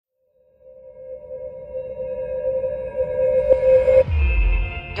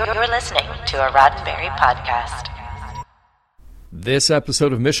You're listening to a Roddenberry podcast. This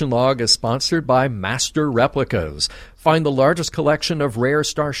episode of Mission Log is sponsored by Master Replicas. Find the largest collection of rare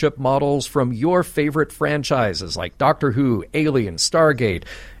Starship models from your favorite franchises like Doctor Who, Alien, Stargate,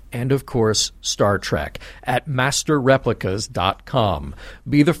 and, of course, Star Trek at masterreplicas.com.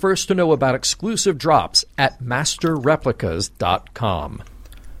 Be the first to know about exclusive drops at masterreplicas.com.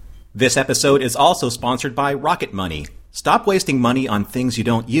 This episode is also sponsored by Rocket Money. Stop wasting money on things you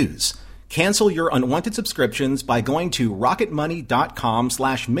don't use. Cancel your unwanted subscriptions by going to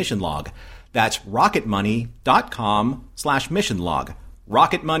rocketmoney.com/missionlog. That's rocketmoney.com/missionlog.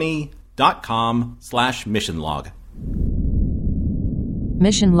 rocketmoney.com/missionlog.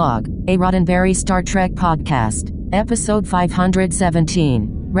 Mission Log, a Roddenberry Star Trek podcast, episode 517,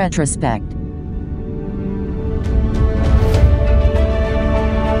 Retrospect.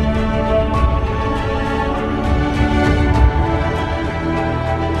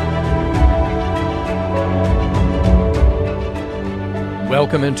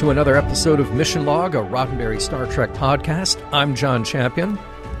 Welcome into another episode of Mission Log, a Roddenberry Star Trek podcast. I'm John Champion.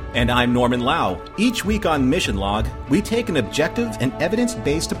 And I'm Norman Lau. Each week on Mission Log, we take an objective and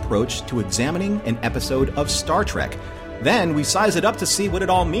evidence-based approach to examining an episode of Star Trek. Then we size it up to see what it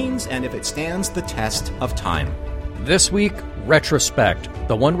all means and if it stands the test of time. This week, Retrospect,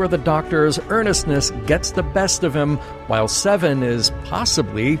 the one where the Doctor's earnestness gets the best of him, while Seven is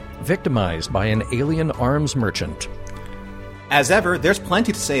possibly victimized by an alien arms merchant. As ever, there's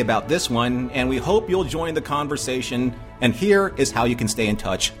plenty to say about this one, and we hope you'll join the conversation. And here is how you can stay in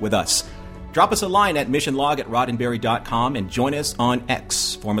touch with us. Drop us a line at missionlog@roddenberry.com and join us on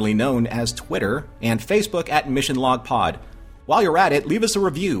X, formerly known as Twitter, and Facebook at MissionLogPod. While you're at it, leave us a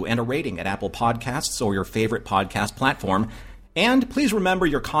review and a rating at Apple Podcasts or your favorite podcast platform. And please remember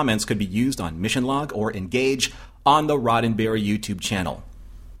your comments could be used on Mission Log or Engage on the Roddenberry YouTube channel.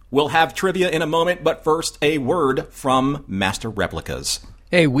 We'll have trivia in a moment, but first, a word from Master Replicas.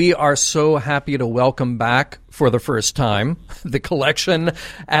 Hey, we are so happy to welcome back, for the first time, the collection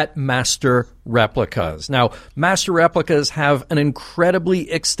at Master Replicas. Now, Master Replicas have an incredibly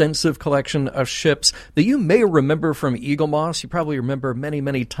extensive collection of ships that you may remember from Eaglemoss. You probably remember many,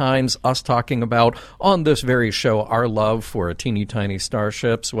 many times us talking about, on this very show, our love for teeny tiny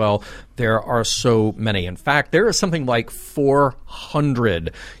starships. Well, there are so many. In fact, there is something like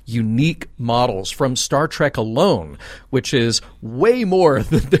 400 unique models from Star Trek alone, which is way more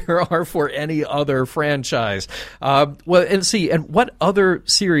than there are for any other franchise. And what other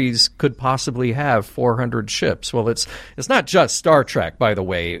series could possibly have 400 ships? Well, it's not just Star Trek, by the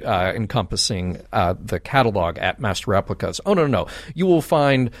way, encompassing the catalog at Master Replicas. Oh, no. You will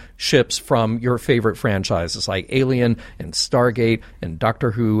find ships from your favorite franchises like Alien and Stargate and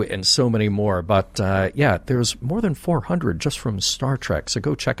Doctor Who and so many more. But, there's more than 400 just from Star Trek, so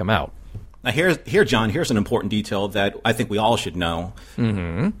go check them out. Now, John, here's an important detail that I think we all should know.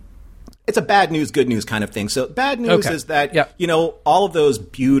 Mm-hmm. It's a bad news, good news kind of thing. So bad news is that, all of those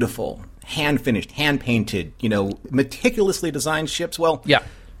beautiful, hand-finished, hand-painted, meticulously designed ships,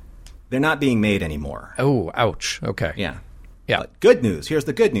 they're not being made anymore. Oh, ouch. Okay. Yeah. But good news. Here's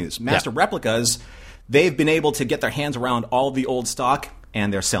the good news. Master Replicas, they've been able to get their hands around all of the old stock,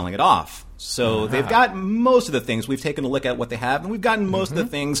 and they're selling it off. So they've got most of the things. We've taken a look at what they have, and we've gotten most of the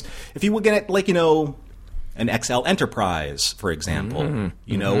things. If you would get an XL Enterprise, for example,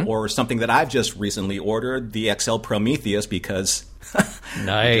 or something that I've just recently ordered, the XL Prometheus, because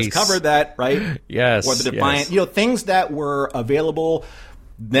nice. We just covered that, right? Yes. Or the Defiant, things that were available,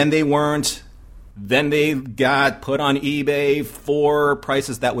 then they weren't. Then they got put on eBay for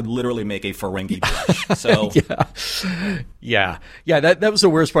prices that would literally make a Ferengi blush. So Yeah, that was the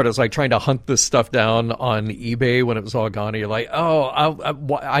worst part. It was like trying to hunt this stuff down on eBay when it was all gone. And you're like,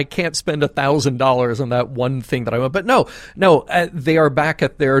 I can't spend $1,000 on that one thing that I want. But no, they are back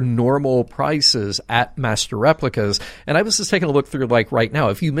at their normal prices at Master Replicas. And I was just taking a look through, like, right now.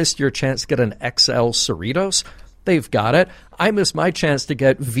 If you missed your chance to get an XL Cerritos, they've got it. I missed my chance to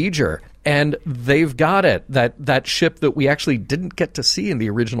get V'ger, and they've got it. That ship that we actually didn't get to see in the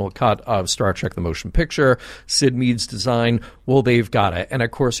original cut of Star Trek the Motion Picture, Sid Mead's design, well, they've got it. And,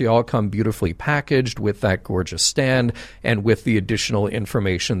 of course, they all come beautifully packaged with that gorgeous stand and with the additional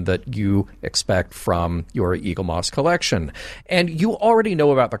information that you expect from your Eaglemoss collection. And you already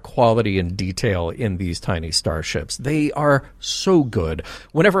know about the quality and detail in these tiny starships. They are so good.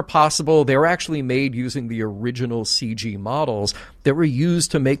 Whenever possible, they were actually made using the original CG models that were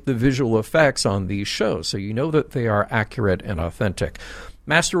used to make the visual effects on these shows, so you know that they are accurate and authentic.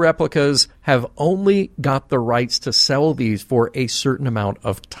 Master Replicas have only got the rights to sell these for a certain amount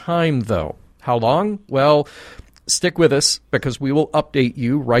of time, though. How long? Well, stick with us because we will update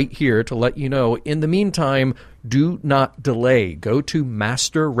you right here to let you know. In the meantime, do not delay. Go to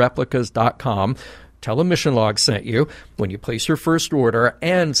masterreplicas.com. Tell them Mission Log sent you when you place your first order,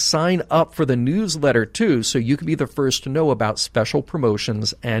 and sign up for the newsletter too so you can be the first to know about special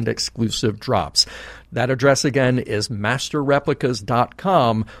promotions and exclusive drops. That address again is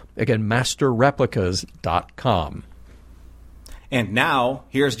masterreplicas.com. Again, masterreplicas.com. And now,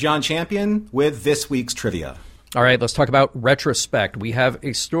 here's John Champion with this week's trivia. All right, let's talk about Retrospect. We have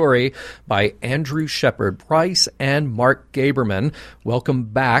a story by Andrew Shepard Price and Mark Gaberman. Welcome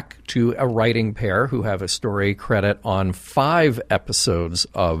back to a writing pair who have a story credit on 5 episodes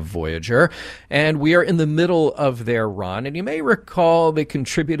of Voyager. And we are in the middle of their run. And you may recall they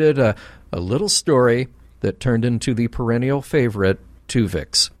contributed a little story that turned into the perennial favorite,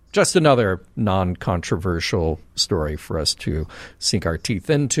 Tuvix. Just another non-controversial story for us to sink our teeth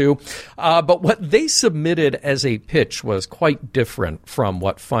into. But what they submitted as a pitch was quite different from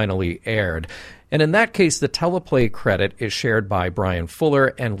what finally aired. And in that case, the teleplay credit is shared by Brian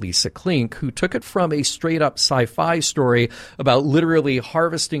Fuller and Lisa Klink, who took it from a straight-up sci-fi story about literally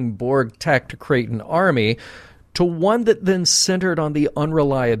harvesting Borg tech to create an army to one that then centered on the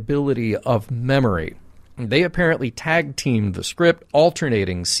unreliability of memory. They apparently tag-teamed the script,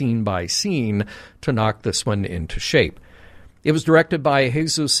 alternating scene by scene to knock this one into shape. It was directed by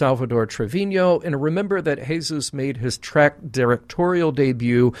Jesus Salvador Trevino, and remember that Jesus made his Trek directorial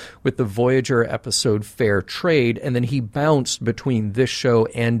debut with the Voyager episode Fair Trade, and then he bounced between this show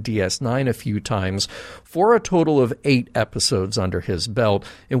and DS9 a few times for a total of 8 episodes under his belt,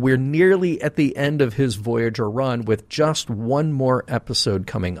 and we're nearly at the end of his Voyager run with just one more episode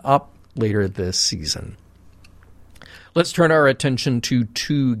coming up later this season. Let's turn our attention to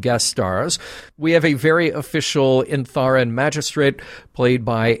 2 guest stars. We have a very official Intharan magistrate played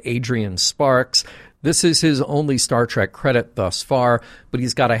by Adrian Sparks. This is his only Star Trek credit thus far, but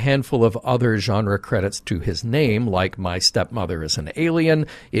he's got a handful of other genre credits to his name, like My Stepmother is an Alien,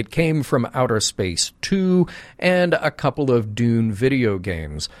 It Came from Outer Space 2, and a couple of Dune video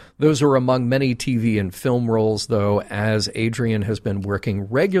games. Those are among many TV and film roles, though, as Adrian has been working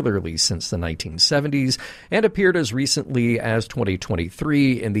regularly since the 1970s and appeared as recently as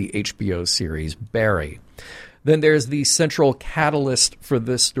 2023 in the HBO series Barry. Then there's the central catalyst for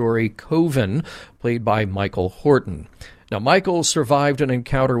this story, Coven, played by Michael Horton. Now, Michael survived an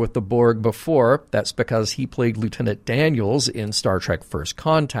encounter with the Borg before. That's because he played Lieutenant Daniels in Star Trek First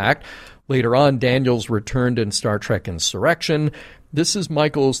Contact. Later on, Daniels returned in Star Trek Insurrection. This is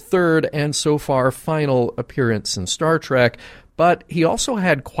Michael's 3rd and so far final appearance in Star Trek, but he also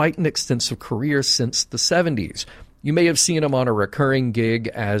had quite an extensive career since the 70s. You may have seen him on a recurring gig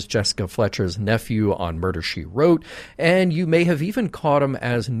as Jessica Fletcher's nephew on Murder, She Wrote, and you may have even caught him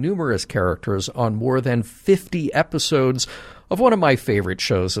as numerous characters on more than 50 episodes of one of my favorite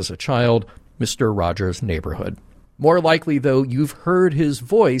shows as a child, Mr. Rogers' Neighborhood. More likely, though, you've heard his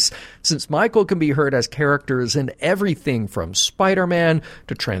voice, since Michael can be heard as characters in everything from Spider-Man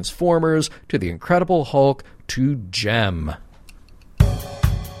to Transformers to The Incredible Hulk to Jem.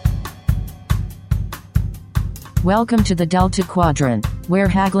 Welcome to the Delta Quadrant, where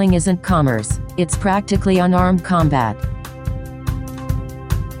haggling isn't commerce, it's practically unarmed combat.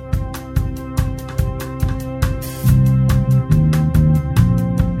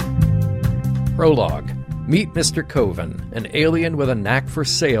 Prologue. Meet Mr. Coven, an alien with a knack for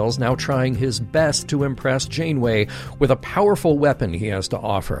sales, now trying his best to impress Janeway with a powerful weapon he has to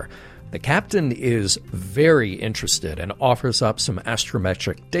offer. The captain is very interested and offers up some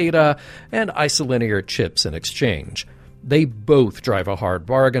astrometric data and isolinear chips in exchange. They both drive a hard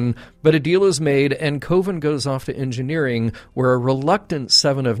bargain, but a deal is made and Coven goes off to engineering, where a reluctant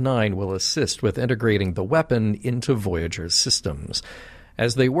 7 of 9 will assist with integrating the weapon into Voyager's systems.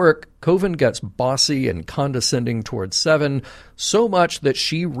 As they work, Coven gets bossy and condescending towards 7, so much that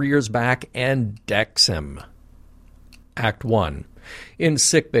she rears back and decks him. Act 1. In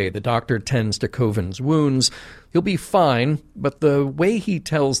sickbay, the doctor tends to Coven's wounds. He'll be fine, but the way he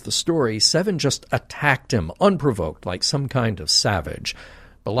tells the story, 7 just attacked him, unprovoked, like some kind of savage.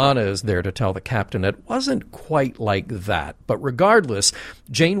 B'Elanna is there to tell the captain it wasn't quite like that. But regardless,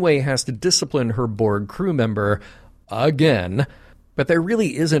 Janeway has to discipline her Borg crew member again. But there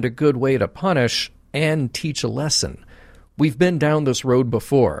really isn't a good way to punish and teach a lesson. We've been down this road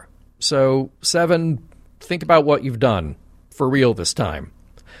before. So, 7, think about what you've done. For real this time.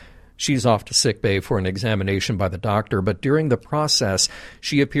 She's off to sickbay for an examination by the doctor, but during the process,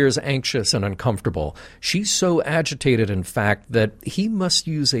 she appears anxious and uncomfortable. She's so agitated, in fact, that he must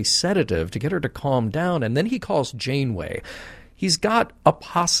use a sedative to get her to calm down, and then he calls Janeway. He's got a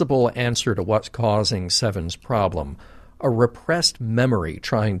possible answer to what's causing Seven's problem, a repressed memory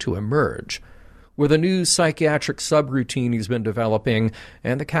trying to emerge. With a new psychiatric subroutine he's been developing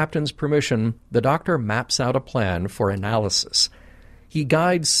and the captain's permission, the doctor maps out a plan for analysis. He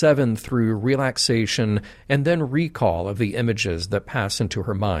guides Seven through relaxation and then recall of the images that pass into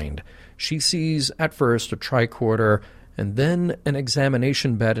her mind. She sees at first a tricorder and then an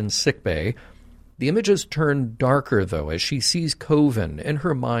examination bed in sickbay. The images turn darker, though, as she sees Coven in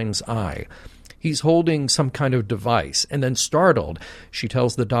her mind's eye. He's holding some kind of device, and then startled, she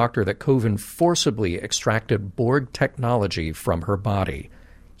tells the doctor that Coven forcibly extracted Borg technology from her body.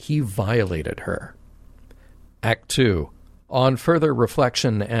 He violated her. Act 2. On further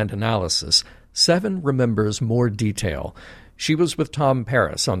reflection and analysis, Seven remembers more detail. She was with Tom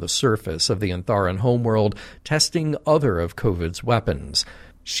Paris on the surface of the Antharan homeworld, testing other of Coven's weapons.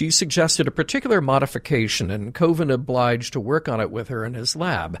 She suggested a particular modification, and Coven obliged to work on it with her in his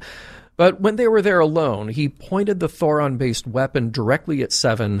lab. But when they were there alone, he pointed the Thoron-based weapon directly at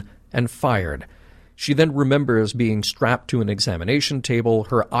Seven and fired. She then remembers being strapped to an examination table,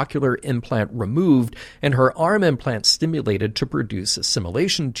 her ocular implant removed, and her arm implant stimulated to produce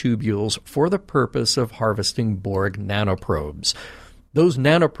assimilation tubules for the purpose of harvesting Borg nanoprobes. Those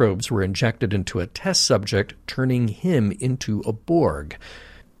nanoprobes were injected into a test subject, turning him into a Borg.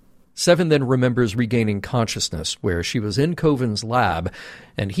 Seven then remembers regaining consciousness, where she was in Coven's lab,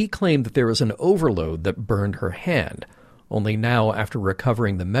 and he claimed that there was an overload that burned her hand. Only now, after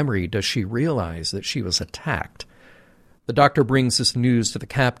recovering the memory, does she realize that she was attacked. The doctor brings this news to the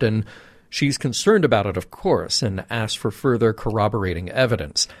captain. She's concerned about it, of course, and asks for further corroborating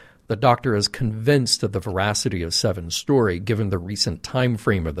evidence. The doctor is convinced of the veracity of Seven's story, given the recent time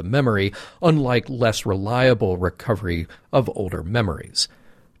frame of the memory, unlike less reliable recovery of older memories.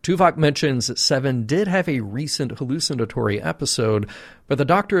 Tuvok mentions that Seven did have a recent hallucinatory episode, but the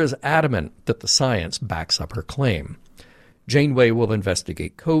doctor is adamant that the science backs up her claim. Janeway will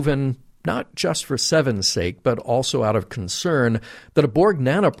investigate Coven, not just for Seven's sake, but also out of concern that a Borg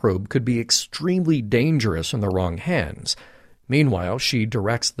nanoprobe could be extremely dangerous in the wrong hands. Meanwhile, she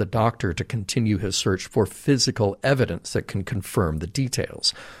directs the doctor to continue his search for physical evidence that can confirm the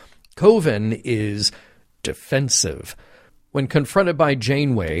details. Coven is defensive. When confronted by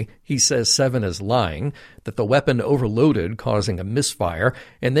Janeway, he says Seven is lying, that the weapon overloaded, causing a misfire,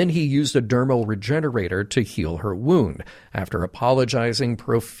 and then he used a dermal regenerator to heal her wound, after apologizing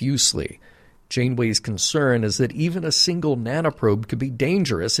profusely. Janeway's concern is that even a single nanoprobe could be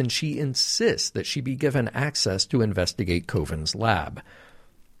dangerous, and she insists that she be given access to investigate Coven's lab.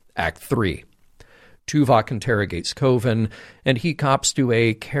 Act 3. Tuvok interrogates Coven, and he cops to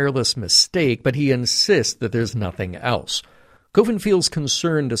a careless mistake, but he insists that there's nothing else. Coven feels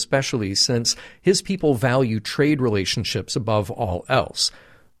concerned, especially since his people value trade relationships above all else.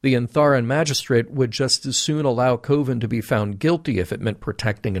 The Antharan magistrate would just as soon allow Coven to be found guilty if it meant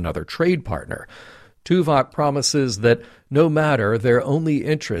protecting another trade partner. Tuvok promises that no matter, their only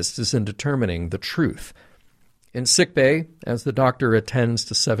interest is in determining the truth. In sickbay, as the doctor attends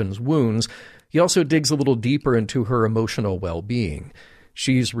to Seven's wounds, he also digs a little deeper into her emotional well-being.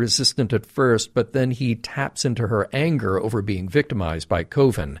 She's resistant at first, but then he taps into her anger over being victimized by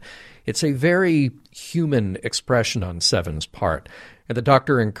Coven. It's a very human expression on Seven's part, and the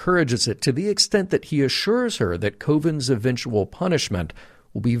doctor encourages it to the extent that he assures her that Coven's eventual punishment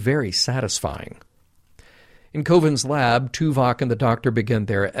will be very satisfying. In Coven's lab, Tuvok and the doctor begin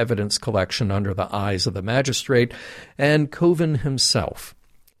their evidence collection under the eyes of the magistrate and Coven himself.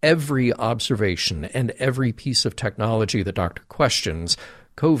 Every observation and every piece of technology the doctor questions,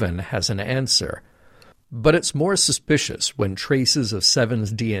 Coven has an answer. But it's more suspicious when traces of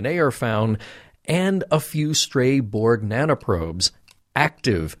Seven's DNA are found and a few stray Borg nanoprobes,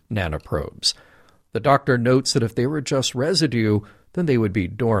 active nanoprobes. The doctor notes that if they were just residue, then they would be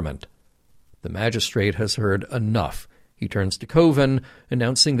dormant. The magistrate has heard enough. He turns to Coven,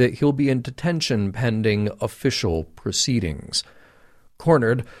 announcing that he'll be in detention pending official proceedings.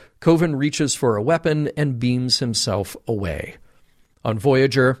 Cornered, Coven reaches for a weapon and beams himself away. On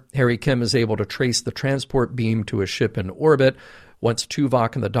Voyager, Harry Kim is able to trace the transport beam to a ship in orbit. Once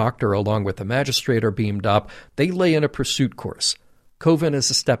Tuvok and the doctor, along with the magistrate, are beamed up, they lay in a pursuit course. Coven is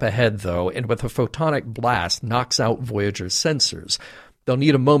a step ahead, though, and with a photonic blast knocks out Voyager's sensors. They'll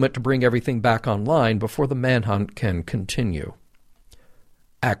need a moment to bring everything back online before the manhunt can continue.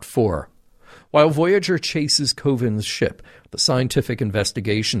 Act 4. While Voyager chases Coven's ship, the scientific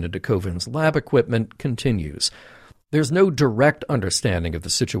investigation into Coven's lab equipment continues. There's no direct understanding of the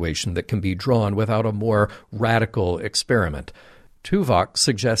situation that can be drawn without a more radical experiment. Tuvok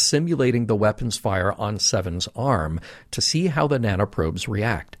suggests simulating the weapon's fire on Seven's arm to see how the nanoprobes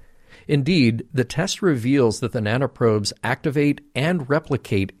react. Indeed, the test reveals that the nanoprobes activate and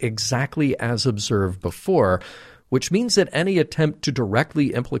replicate exactly as observed before, which means that any attempt to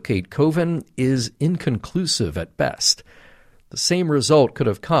directly implicate Kovan is inconclusive at best. The same result could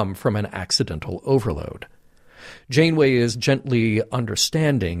have come from an accidental overload. Janeway is gently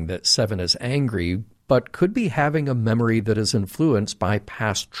understanding that Seven is angry, but could be having a memory that is influenced by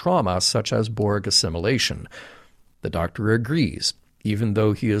past trauma such as Borg assimilation. The Doctor agrees, even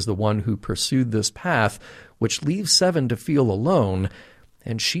though he is the one who pursued this path, which leaves Seven to feel alone,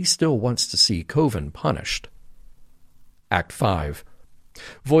 and she still wants to see Kovan punished. Act 5.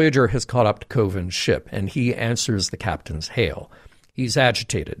 Voyager has caught up to Kovan's ship, and he answers the captain's hail. He's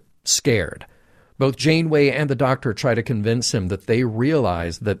agitated, scared. Both Janeway and the Doctor try to convince him that they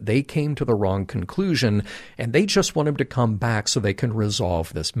realize that they came to the wrong conclusion, and they just want him to come back so they can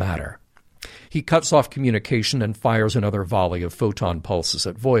resolve this matter. He cuts off communication and fires another volley of photon pulses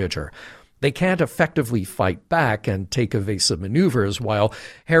at Voyager. They can't effectively fight back and take evasive maneuvers while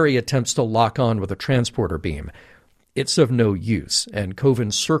Harry attempts to lock on with a transporter beam. It's of no use, and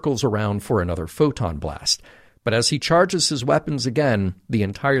Kovan circles around for another photon blast. But as he charges his weapons again, the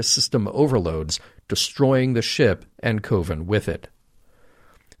entire system overloads, destroying the ship and Kovan with it.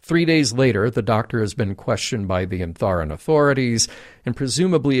 3 days later, the Doctor has been questioned by the Antharan authorities and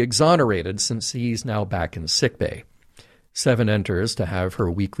presumably exonerated since he's now back in sickbay. Seven enters to have her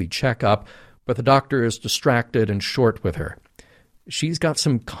weekly checkup, but the Doctor is distracted and short with her. She's got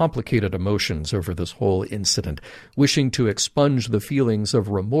some complicated emotions over this whole incident, wishing to expunge the feelings of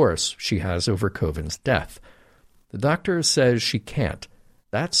remorse she has over Kovan's death. The Doctor says she can't.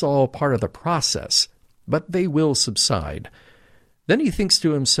 That's all part of the process, but they will subside. Then he thinks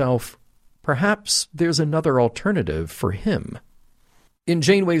to himself, perhaps there's another alternative for him. In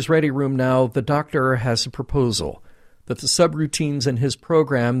Janeway's ready room now, the Doctor has a proposal that the subroutines in his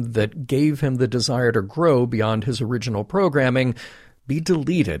program that gave him the desire to grow beyond his original programming be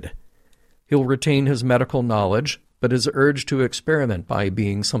deleted. He'll retain his medical knowledge, but his urge to experiment by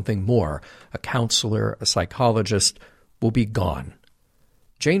being something more, a counselor, a psychologist, will be gone.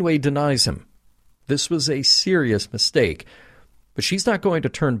 Janeway denies him. This was a serious mistake, but she's not going to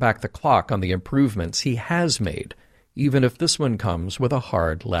turn back the clock on the improvements he has made, even if this one comes with a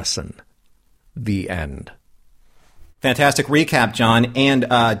hard lesson. The end. Fantastic recap, John. And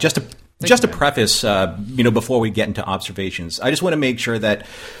just to preface, before we get into observations, I just want to make sure that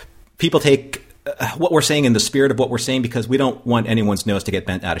people take what we're saying in the spirit of what we're saying, because we don't want anyone's nose to get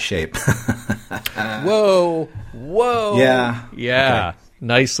bent out of shape. Whoa. Yeah. Okay.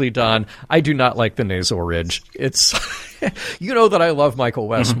 Nicely done. I do not like the nasal ridge. It's, you know that I love Michael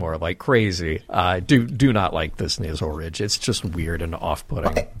Westmore like crazy. I do not like this nasal ridge. It's just weird and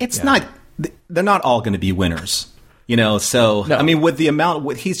off-putting. Well, it's not, they're not all going to be winners. So, no. I mean, with the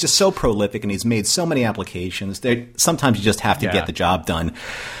amount, he's just so prolific and he's made so many applications, sometimes you just have to get the job done.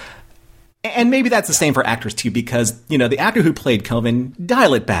 And maybe that's the same for actors, too, because, the actor who played Kovan,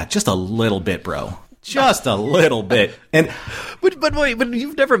 dial it back just a little bit, bro. Just a little bit. And But wait, but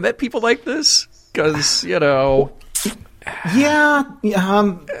you've never met people like this? Because, Yeah.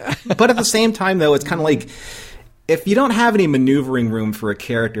 But at the same time, though, it's kind of like, if you don't have any maneuvering room for a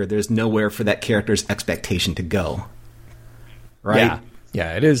character, there's nowhere for that character's expectation to go. Right?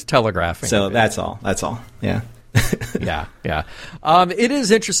 Yeah, it is telegraphing. So that's all. Yeah. Yeah. It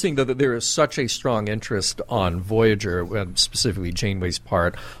is interesting, though, that there is such a strong interest on Voyager, specifically Janeway's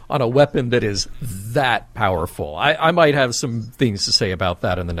part, on a weapon that is that powerful. I might have some things to say about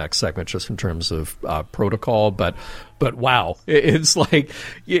that in the next segment, just in terms of protocol, but wow, it's like,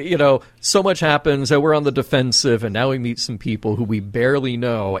 so much happens, and we're on the defensive, and now we meet some people who we barely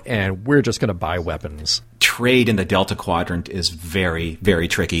know, and we're just going to buy weapons. Trade in the Delta Quadrant is very, very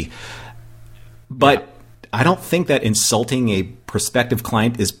tricky. But I don't think that insulting a prospective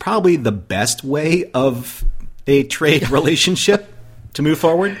client is probably the best way of a trade relationship to move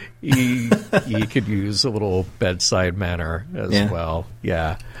forward. You could use a little bedside manner as well.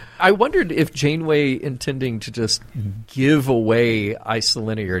 Yeah. I wondered if Janeway intending to just give away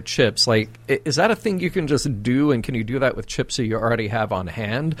isolinear chips, is that a thing you can just do, and can you do that with chips that you already have on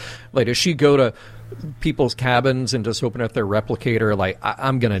hand? Does she go to people's cabins and just open up their replicator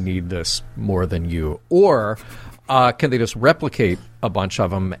I'm going to need this more than you? Or can they just replicate a bunch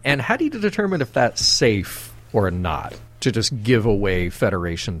of them? And how do you determine if that's safe or not, to just give away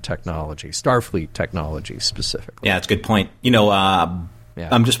Federation technology, Starfleet technology specifically? Yeah, that's a good point.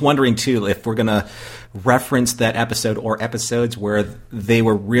 I'm just wondering, too, if we're going to reference that episode or episodes where they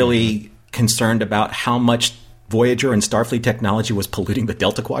were really concerned about how much Voyager and Starfleet technology was polluting the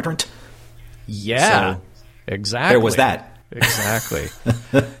Delta Quadrant. Yeah, So exactly. there was that. Exactly.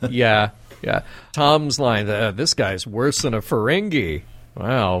 Yeah. Tom's line, this guy's worse than a Ferengi.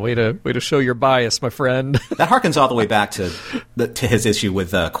 Wow, way to show your bias, my friend. That harkens all the way back to his issue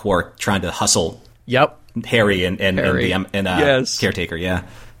with Quark trying to hustle Yep. Harry and Yes. Caretaker. Yeah.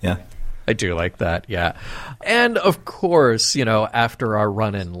 I do like that, yeah. And, of course, after our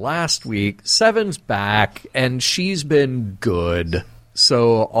run-in last week, Seven's back, and she's been good,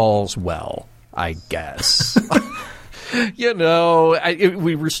 so all's well, I guess.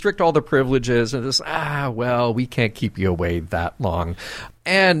 We restrict all the privileges, and this, we can't keep you away that long.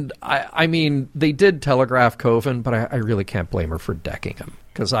 And, I mean, they did telegraph Coven, but I really can't blame her for decking him.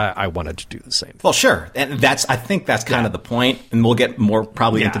 Because I wanted to do the same thing. Well, sure. And I think that's kind of the point. And we'll get more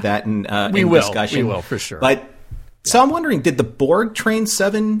probably into that in discussion. We will, for sure. But so I'm wondering, did the Borg train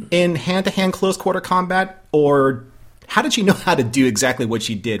Seven in hand-to-hand close-quarter combat? Or how did she know how to do exactly what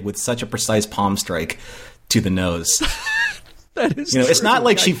she did with such a precise palm strike to the nose? That is true. It's not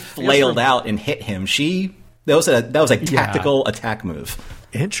like she yes, flailed out and hit him. That was a tactical attack move.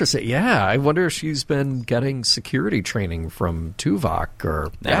 Interesting. Yeah, I wonder if she's been getting security training from Tuvok or...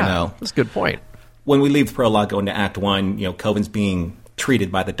 I don't know. That's a good point. When we leave the prologue, go into Act 1, Coven's being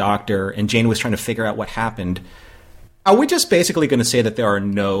treated by the doctor, and Jane was trying to figure out what happened. Are we just basically going to say that there are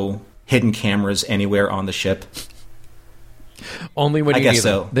no hidden cameras anywhere on the ship? Only when you guess need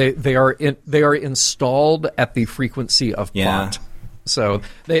so. them. They are installed at the frequency of plot. So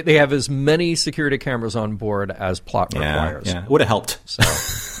they have as many security cameras on board as plot requires. Yeah, it would have helped. So,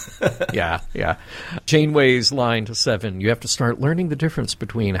 yeah. Janeway's line to Seven, you have to start learning the difference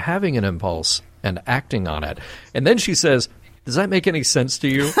between having an impulse and acting on it. And then she says, does that make any sense to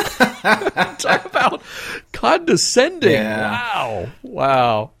you? Talk about condescending. Yeah.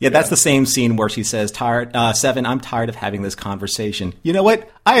 Wow. Yeah, that's the same scene where she says, Seven, I'm tired of having this conversation. You know what?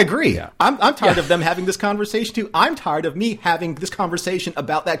 I agree. Yeah. I'm tired of them having this conversation, too. I'm tired of me having this conversation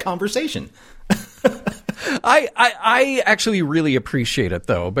about that conversation. I actually really appreciate it,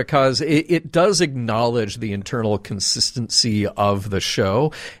 though, because it does acknowledge the internal consistency of the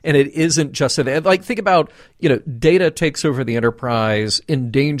show, and it isn't just like, think about, Data takes over the Enterprise,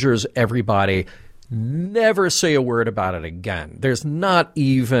 endangers everybody, never say a word about it again. There's not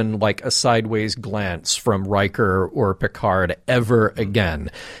even like a sideways glance from Riker or Picard ever again.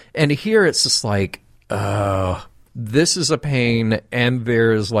 And here it's just like, this is a pain, and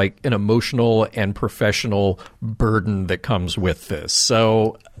there's like an emotional and professional burden that comes with this.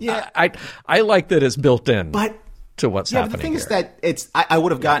 So yeah, I like that it's built in to what's happening. The thing here. is that I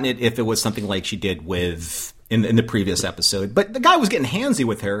would have gotten it if it was something like she did with in the previous episode. But the guy was getting handsy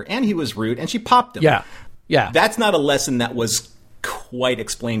with her, and he was rude, and she popped him. Yeah. That's not a lesson that was quite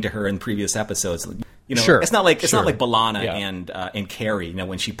explained to her in previous episodes. Sure. It's not like B'Elanna and Carrie.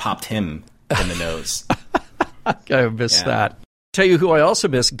 When she popped him in the nose. I missed that. Tell you who I also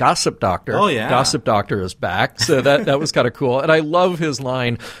missed, Gossip Doctor. Oh, yeah. Gossip Doctor is back, so that was kind of cool. And I love his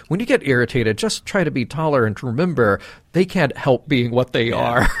line, when you get irritated, just try to be tolerant. Remember, they can't help being what they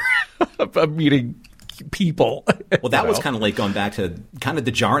are. of meeting people. Well, that was kind of like going back to kind of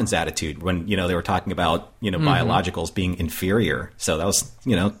the Djarin's attitude when, they were talking about, biologicals being inferior. So that was,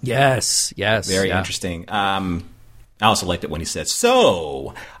 Yes. Very interesting. I also liked it when he said,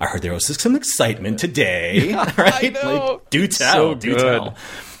 so, I heard there was some excitement today. Right? I know. Like, do tell. So do tell.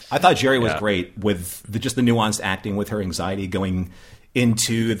 I thought Jerry was great with just the nuanced acting with her anxiety going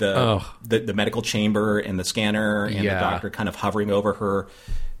into the medical chamber and the scanner and the doctor kind of hovering over her.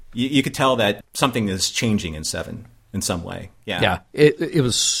 You could tell that something is changing in Seven in some way. Yeah. It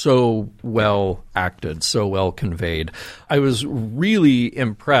was so well acted, so well conveyed. I was really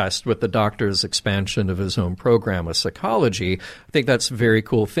impressed with the doctor's expansion of his own program with psychology. I think that's a very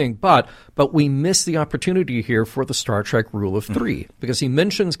cool thing. But we missed the opportunity here for the Star Trek rule of three, because he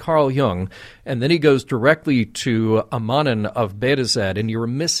mentions Carl Jung, and then he goes directly to Amanen of Beta Z, and you were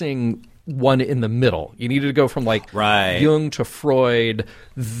missing one in the middle. You needed to go from Jung to Freud,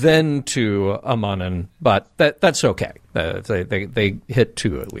 then to Amanen, but that's okay. They hit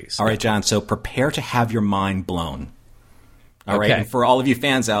two at least. All right, John, so prepare to have your mind blown. All right, and for all of you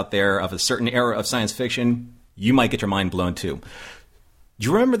fans out there of a certain era of science fiction, you might get your mind blown too. Do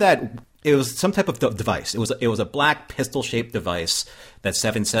you remember that it was some type of device? It was a black pistol-shaped device that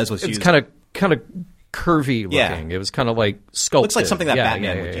Seven says was used. It's kind of curvy looking. Yeah. It was kind of like sculpted. Looks like something that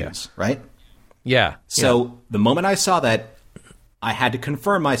Batman would use, right? Yeah. So the moment I saw that, I had to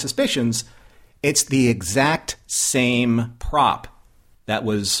confirm my suspicions. It's the exact same prop that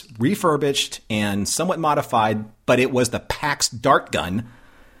was refurbished and somewhat modified, but it was the Pax dart gun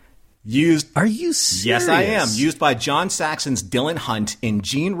Used. Are you serious? Yes, I am. Used by John Saxon's Dylan Hunt in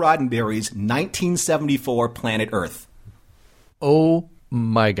Gene Roddenberry's 1974 Planet Earth. Oh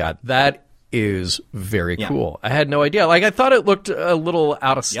my God. That is very cool. I had no idea. Like, I thought it looked a little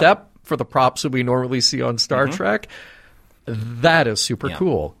out of step for the props that we normally see on Star Trek. That is super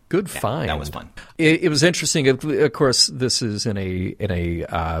cool. Good find. That was fun. It was interesting. Of course, this is in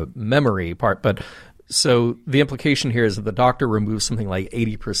a memory part, but so the implication here is that the Doctor removes something like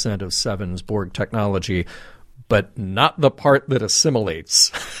 80% of Seven's Borg technology, but not the part that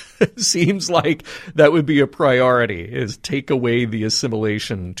assimilates. It seems like that would be a priority, is take away the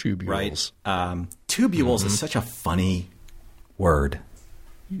assimilation tubules. Right. Tubules is such a funny word.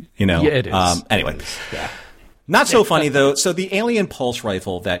 You know? Yeah, it is. Anyway. Yeah. Not so funny, though. So the alien pulse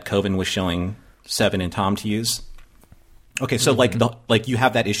rifle that Coven was showing Seven and Tom to use. Okay, so like you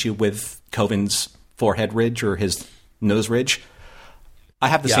have that issue with Coven's forehead ridge or his nose ridge. I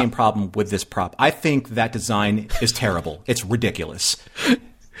have the same problem with this prop. I think that design is terrible. It's ridiculous.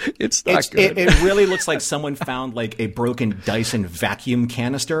 It's not good. It really looks like someone found like a broken Dyson vacuum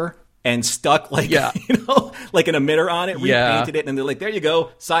canister and stuck like an emitter on it, repainted it, and they're like, there you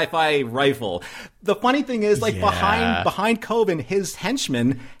go, sci-fi rifle. The funny thing is, like behind Coven, his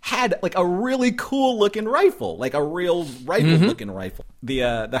henchman had like a really cool looking rifle, like a real rifle looking rifle.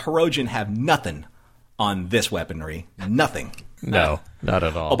 The Hirogen have nothing on this weaponry. Nothing. No, not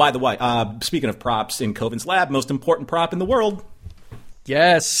at all. Oh, by the way, speaking of props in Coven's lab, most important prop in the world.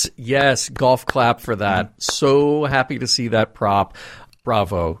 Yes, golf clap for that. So happy to see that prop.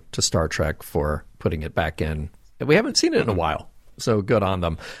 Bravo to Star Trek for putting it back in. We haven't seen it in a while, so good on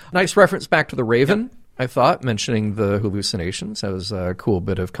them. Nice reference back to the Raven, I thought, mentioning the hallucinations. That was a cool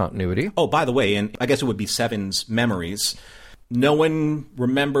bit of continuity. Oh, by the way, and I guess it would be Seven's memories. No one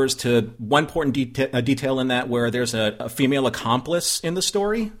remembers to one important detail in that where there's a female accomplice in the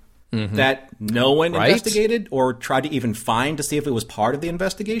story that no one investigated or tried to even find to see if it was part of the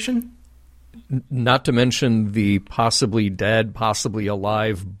investigation. Not to mention the possibly dead, possibly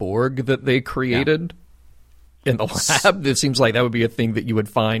alive Borg that they created in the lab. It seems like that would be a thing that you would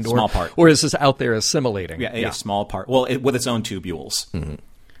find. Small part. Or is this out there assimilating? Yeah, a small part. Well, with its own tubules. Right.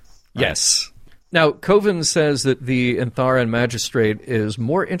 Yes. Now, Coven says that the Entharan magistrate is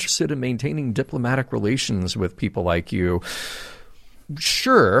more interested in maintaining diplomatic relations with people like you.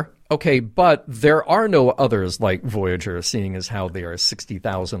 Sure. Okay, but there are no others like Voyager, seeing as how they are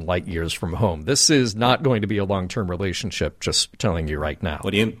 60,000 light years from home. This is not going to be a long-term relationship, just telling you right now.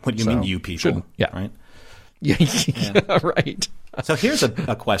 What do you mean, you people? Right? Yeah, right. So here's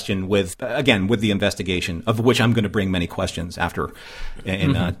a question with the investigation, of which I'm going to bring many questions after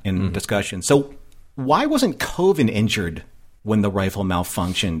in discussion. So why wasn't Coven injured when the rifle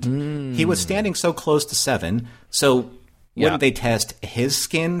malfunctioned? He was standing so close to Seven, so wouldn't they test his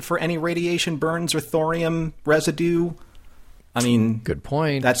skin for any radiation burns or thorium residue? I mean, good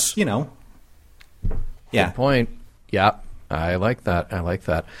point. That's, Good point. Yeah, I like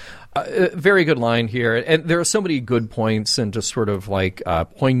that. Very good line here. And there are so many good points and just sort of like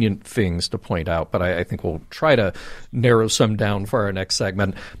poignant things to point out, but I think we'll try to narrow some down for our next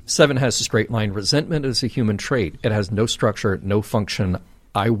segment. Seven has this great line: resentment is a human trait. It has no structure, no function.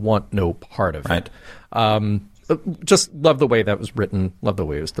 I want no part of it. Just love the way that was written, love the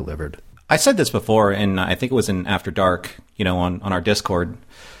way it was delivered. I said this before, and I think it was in After Dark, on our Discord,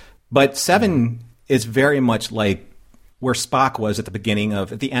 but Seven is very much like where Spock was at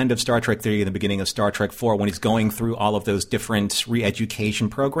the end of Star Trek 3 and the beginning of Star Trek 4, when he's going through all of those different re-education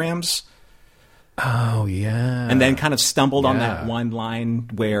programs. Oh, yeah. And then kind of stumbled on that one line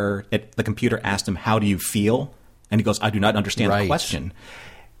where the computer asked him, "How do you feel?" And he goes, "I do not understand the question."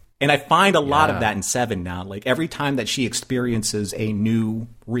 And I find a lot of that in Seven now. Like every time that she experiences a new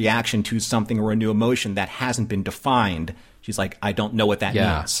reaction to something or a new emotion that hasn't been defined, she's like, "I don't know what that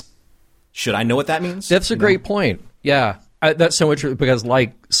means. Should I know what that means?" That's a great point. Yeah. That's so interesting because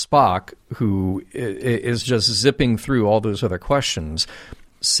like Spock, who is just zipping through all those other questions,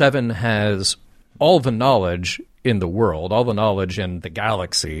 Seven has all the knowledge in the world, all the knowledge in the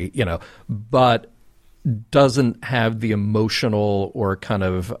galaxy, but doesn't have the emotional or kind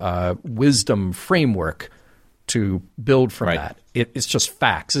of wisdom framework to build from that. It's just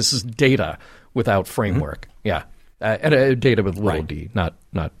facts. This is data without framework. Yeah. And data with little d, not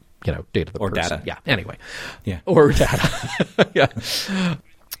data or person. Data. Yeah. Anyway. Yeah. Or data. Yeah.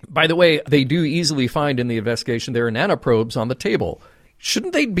 By the way, they do easily find in the investigation there are nanoprobes on the table.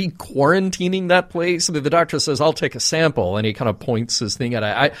 shouldn't they be quarantining that place? The doctor says, I'll take a sample, and he kind of points his thing at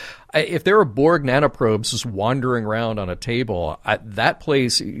it. If there are Borg nanoprobes just wandering around on a table, that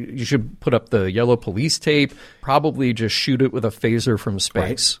place, you should put up the yellow police tape, probably just shoot it with a phaser from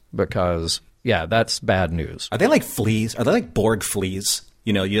space, because, yeah, that's bad news. Are they like fleas? Are they like Borg fleas?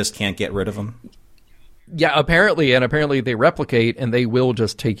 You just can't get rid of them? Yeah, apparently they replicate, and they will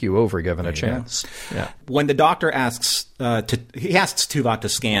just take you over given a chance. Yeah. When the doctor asks Tuvok to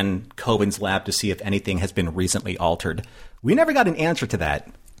scan Coven's lab to see if anything has been recently altered, we never got an answer to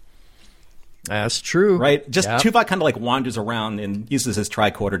that. That's true. Right? Tuvok kind of like wanders around and uses his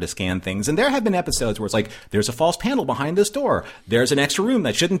tricorder to scan things. And there have been episodes where it's like, there's a false panel behind this door. There's an extra room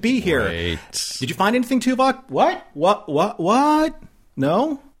that shouldn't be here. Right. Did you find anything, Tuvok? What?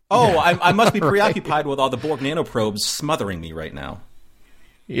 No? Oh, I must be preoccupied with all the Borg nanoprobes smothering me right now.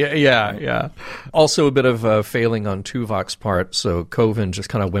 Yeah. Also a bit of failing on Tuvok's part, so Coven just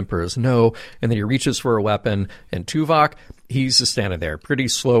kind of whimpers no, and then he reaches for a weapon, and Tuvok, he's just standing there, pretty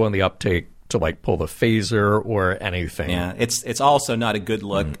slow on the uptake to like pull the phaser or anything. Yeah, it's also not a good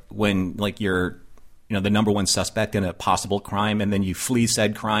look when like you're the number one suspect in a possible crime, and then you flee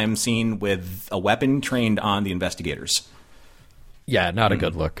said crime scene with a weapon trained on the investigators. Yeah, not a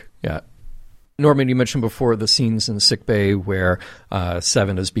good look. Yeah. Norman, you mentioned before the scenes in sickbay where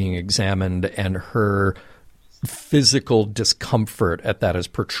Seven is being examined, and her physical discomfort at that is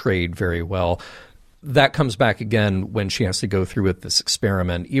portrayed very well. That comes back again when she has to go through with this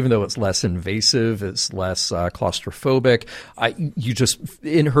experiment. Even though it's less invasive, it's less claustrophobic,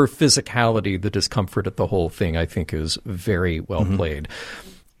 in her physicality, the discomfort at the whole thing, I think, is very well played.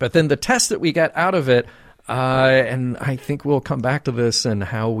 But then the test that we get out of it, and I think we'll come back to this and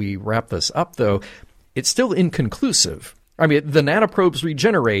how we wrap this up, though, it's still inconclusive. I mean, the nanoprobes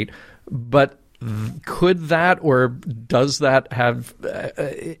regenerate, but could that or does that have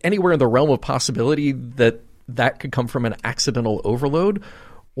anywhere in the realm of possibility that could come from an accidental overload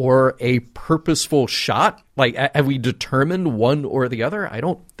or a purposeful shot? Like, have we determined one or the other? I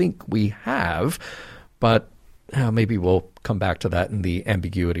don't think we have, but maybe we'll come back to that in the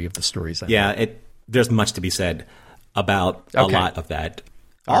ambiguity of the stories. Yeah, there's much to be said about a lot of that.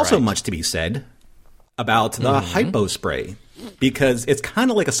 Also much to be said about the hypo spray, because it's kind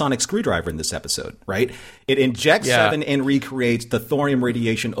of like a sonic screwdriver in this episode, right? It injects Seven and recreates the thorium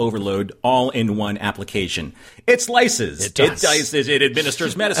radiation overload all in one application. It slices, it dices, it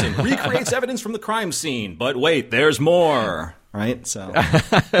administers medicine, recreates evidence from the crime scene. But wait, there's more. Right? So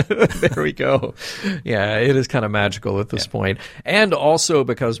there we go. Yeah, it is kind of magical at this point. And also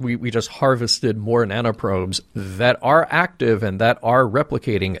because we just harvested more nanoprobes that are active and that are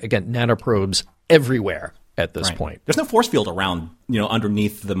replicating, again, nanoprobes everywhere at this point. There's no force field around,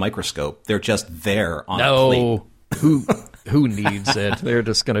 underneath the microscope. They're just there on a plate. Who needs it? They're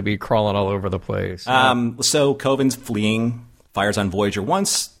just going to be crawling all over the place. So Coven's fleeing, fires on Voyager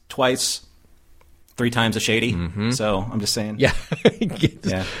once, twice, 3 times a shady. So I'm just saying. Yeah.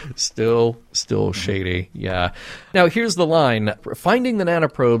 Still shady. Yeah. Now here's the line. Finding the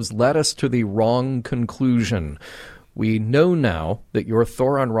nanoprobes led us to the wrong conclusion. We know now that your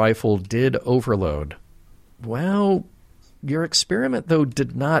Thoron rifle did overload. Well, your experiment, though,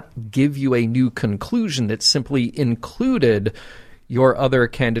 did not give you a new conclusion. It simply included your other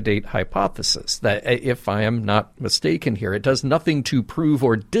candidate hypothesis. That, if I am not mistaken here, it does nothing to prove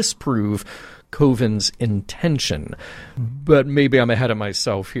or disprove Coven's intention. But maybe I'm ahead of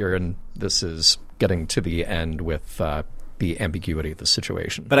myself here, and this is getting to the end with the ambiguity of the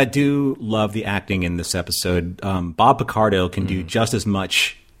situation. But I do love the acting in this episode. Bob Picardo can do just as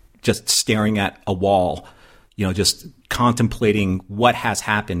much just staring at a wall, just contemplating what has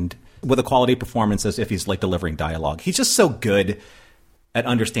happened with a quality performance as if he's like delivering dialogue. He's just so good at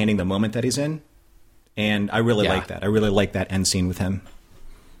understanding the moment that he's in. And I really like that. I really like that end scene with him.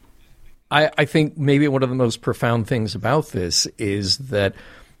 I think maybe one of the most profound things about this is that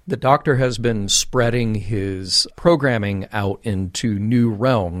the Doctor has been spreading his programming out into new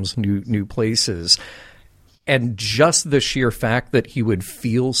realms, new places. And just the sheer fact that he would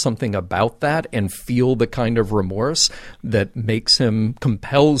feel something about that and feel the kind of remorse that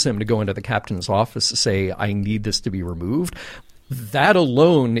compels him to go into the captain's office to say, I need this to be removed. That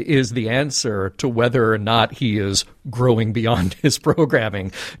alone is the answer to whether or not he is growing beyond his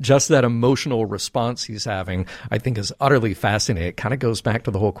programming. Just that emotional response he's having, I think, is utterly fascinating. It kind of goes back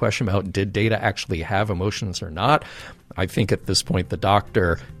to the whole question about, did Data actually have emotions or not? I think at this point, the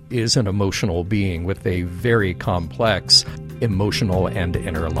Doctor is an emotional being with a very complex emotional and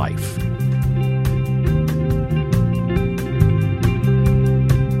inner life.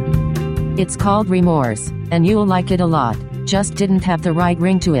 It's called remorse, and you'll like it a lot. just didn't have the right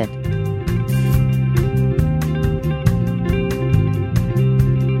ring to it.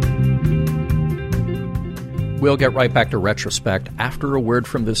 We'll get right back to Retrospect after a word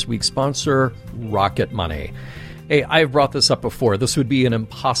from this week's sponsor, Rocket Money. Hey, I've brought this up before. This would be an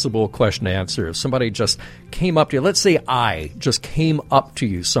impossible question to answer. If somebody just came up to you, let's say I just came up to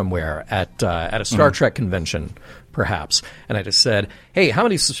you somewhere at a Star Trek convention, perhaps, and I just said, hey, how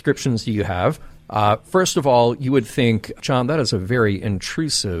many subscriptions do you have? First of all, you would think, John, that is a very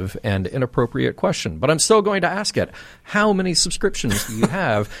intrusive and inappropriate question. But I'm still going to ask it. How many subscriptions do you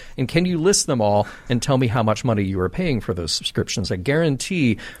have? And can you list them all and tell me how much money you are paying for those subscriptions? I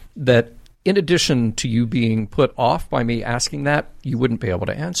guarantee that in addition to you being put off by me asking that, you wouldn't be able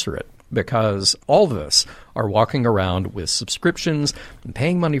to answer it. Because all of us are walking around with subscriptions and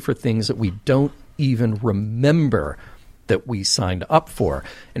paying money for things that we don't even remember that we signed up for.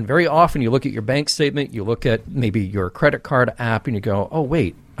 And very often you look at your bank statement, you look at maybe your credit card app, and you go, oh,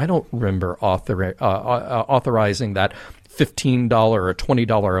 wait, I don't remember authorizing that $15 or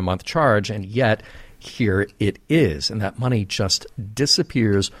 $20 a month charge, and yet here it is. And that money just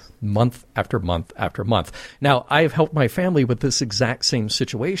disappears month after month after month. Now, I've helped my family with this exact same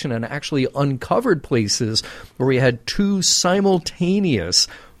situation and actually uncovered places where we had two simultaneous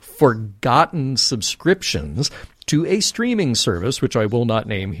forgotten subscriptions to a streaming service, which I will not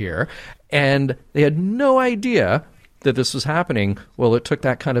name here, and they had no idea that this was happening. Well, it took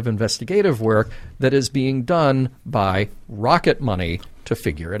that kind of investigative work that is being done by Rocket Money to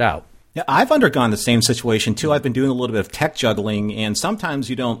figure it out. Yeah, I've undergone the same situation too. I've been doing a little bit of tech juggling, and sometimes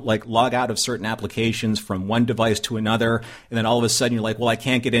you don't log out of certain applications from one device to another, and then all of a sudden you're like, well, I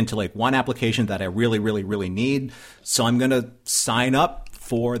can't get into one application that I really, really, really need, so I'm going to sign up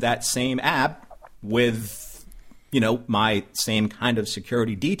for that same app with my same kind of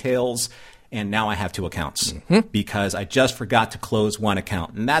security details, and now I have two accounts because I just forgot to close one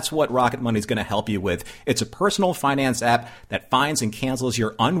account. And that's what Rocket Money is going to help you with. It's a personal finance app that finds and cancels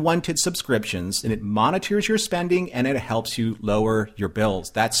your unwanted subscriptions, and it monitors your spending, and it helps you lower your bills.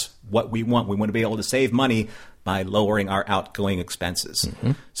 That's what we want. We want to be able to save money by lowering our outgoing expenses.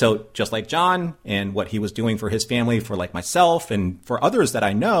 So just like John and what he was doing for his family, for myself and for others that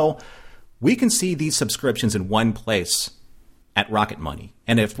I know, we can see these subscriptions in one place at Rocket Money.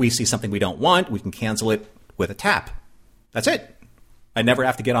 And if we see something we don't want, we can cancel it with a tap. That's it. I never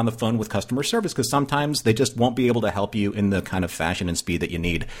have to get on the phone with customer service because sometimes they just won't be able to help you in the kind of fashion and speed that you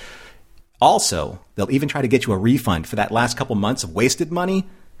need. Also, they'll even try to get you a refund for that last couple months of wasted money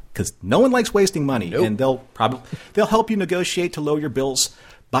because no one likes wasting money. Nope. And they'll help you negotiate to lower your bills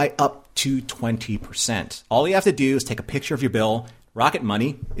by up to 20%. All you have to do is take a picture of your bill. Rocket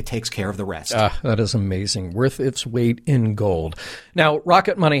Money, it takes care of the rest. That is amazing. Worth its weight in gold. Now,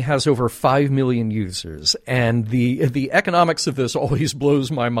 Rocket Money has over 5 million users, and the economics of this always blows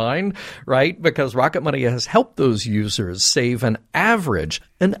my mind, right? Because Rocket Money has helped those users save an average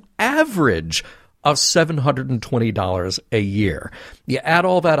of $720 a year. You add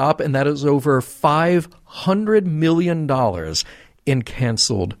all that up, and that is over $500 million in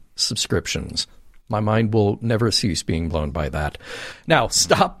canceled subscriptions. My mind will never cease being blown by that. Now,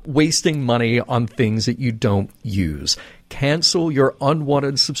 stop wasting money on things that you don't use. Cancel your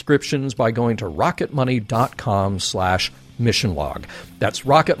unwanted subscriptions by going to rocketmoney.com/missionlog. That's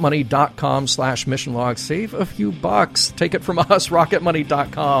rocketmoney.com/missionlog. Save a few bucks. Take it from us,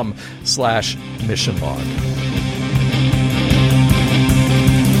 rocketmoney.com/missionlog.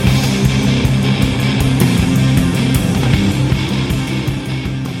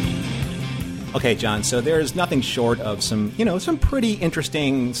 Okay, John, so there's nothing short of some pretty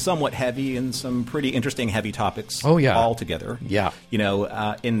interesting, somewhat heavy, and some pretty interesting heavy topics all together. Yeah.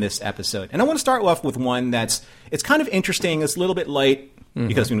 In this episode. And I want to start off with one it's kind of interesting. It's a little bit light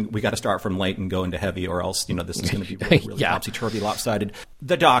because we got to start from light and go into heavy, or else, this is going to be really topsy-turvy, lopsided.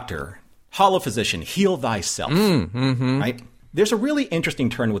 The doctor, hollow physician, heal thyself, right? There's a really interesting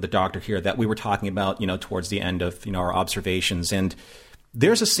turn with the doctor here that we were talking about, towards the end of, our observations. And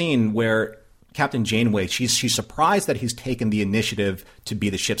there's a scene where Captain Janeway, she's surprised that he's taken the initiative to be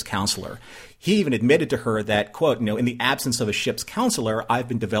the ship's counselor. He even admitted to her that, quote, in the absence of a ship's counselor, I've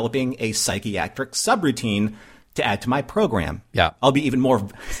been developing a psychiatric subroutine to add to my program. Yeah. I'll be even more,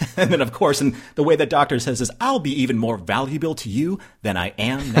 and then of course, and the way the doctor says is, I'll be even more valuable to you than I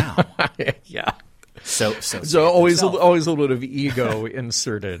am now. Yeah. So always a little bit of ego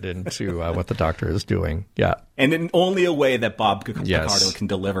inserted into what the doctor is doing. Yeah. And in only a way that Bob Picardo can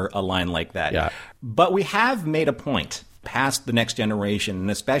deliver a line like that. Yeah. But we have made a point past The Next Generation,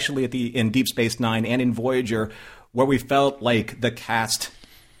 and especially in Deep Space Nine and in Voyager, where we felt like the cast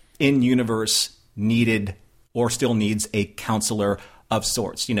in universe needed or still needs a counselor of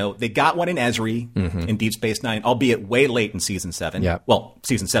sorts. You know, they got one in Ezri in Deep Space Nine, albeit way late in season 7. Yeah. Well,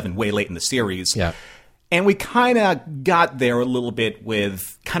 season 7, way late in the series. Yeah. And we kind of got there a little bit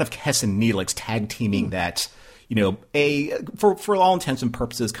with kind of Hess and Neelix tag teaming that, you know, for all intents and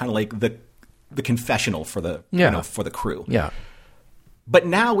purposes, kind of like the confessional for the for the crew. Yeah. But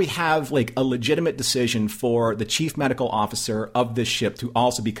now we have like a legitimate decision for the chief medical officer of this ship to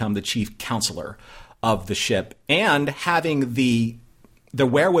also become the chief counselor of the ship, and having the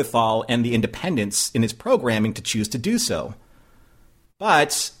wherewithal and the independence in his programming to choose to do so.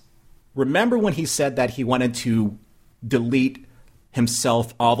 But remember when he said that he wanted to delete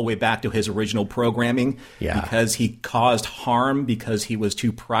himself all the way back to his original programming because he caused harm because he was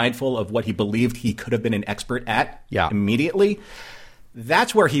too prideful of what he believed he could have been an expert at immediately?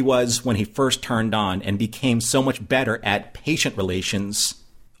 That's where he was when he first turned on and became so much better at patient relations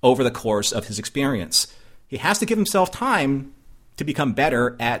over the course of his experience. He has to give himself time to become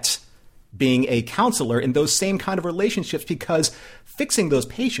better at being a counselor in those same kind of relationships, because fixing those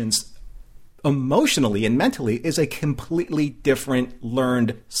patients emotionally and mentally is a completely different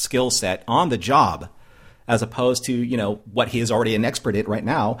learned skill set on the job, as opposed to, you know, what he is already an expert at right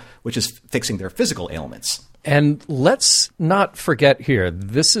now, which is fixing their physical ailments. And let's not forget here,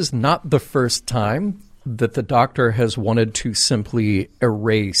 this is not the first time that the Doctor has wanted to simply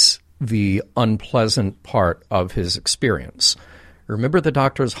erase the unpleasant part of his experience. Remember the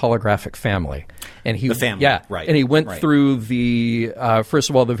Doctor's holographic family, and the family, right? And he went through the first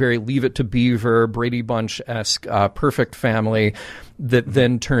of all the very Leave It to Beaver, Brady Bunch-esque perfect family that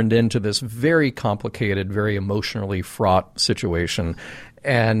then turned into this very complicated, very emotionally fraught situation,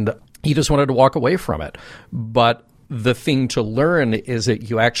 and he just wanted to walk away from it. But the thing to learn is that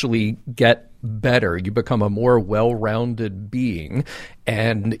you actually get better. You become a more well-rounded being,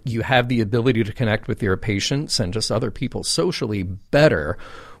 and you have the ability to connect with your patients and just other people socially better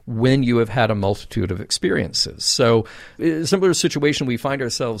when you have had a multitude of experiences. So a similar situation we find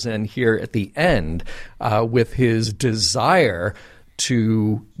ourselves in here at the end with his desire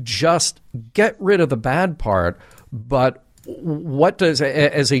to just get rid of the bad part, but what does,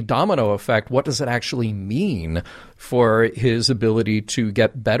 as a domino effect, what does it actually mean for his ability to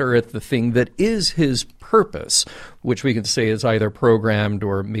get better at the thing that is his purpose, which we can say is either programmed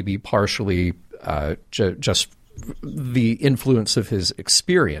or maybe partially just the influence of his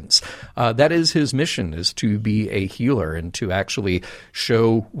experience. That is his mission, is to be a healer and to actually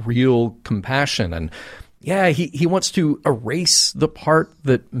show real compassion. And yeah, he wants to erase the part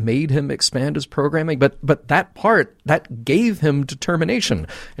that made him expand his programming, but that part, that gave him determination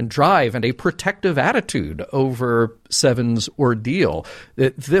and drive and a protective attitude over Seven's ordeal.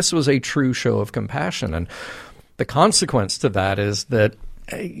 This was a true show of compassion. And the consequence to that is that,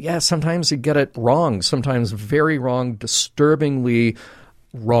 sometimes you get it wrong, sometimes very wrong, disturbingly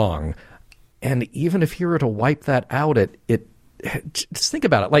wrong. And even if you were to wipe that out, it just think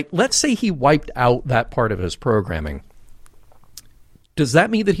about it. Like, let's say he wiped out that part of his programming. Does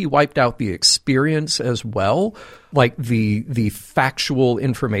that mean that he wiped out the experience as well? Like the factual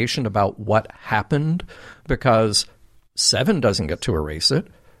information about what happened? Because Seven doesn't get to erase it.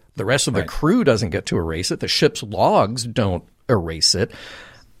 The rest of the crew doesn't get to erase it. The ship's logs don't erase it.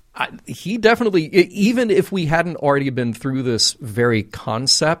 He definitely, even if we hadn't already been through this very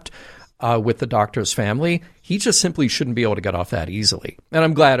concept with the Doctor's family, he just simply shouldn't be able to get off that easily. And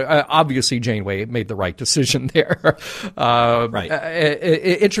I'm glad, obviously, Janeway made the right decision there.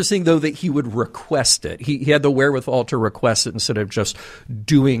 Interesting, though, that he would request it. He had the wherewithal to request it instead of just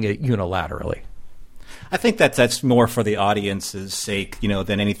doing it unilaterally. I think that's more for the audience's sake,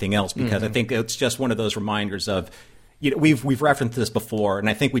 than anything else, because I think it's just one of those reminders of, we've referenced this before, and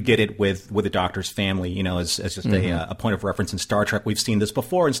I think we did it with the Doctor's family, as just a point of reference in Star Trek. We've seen this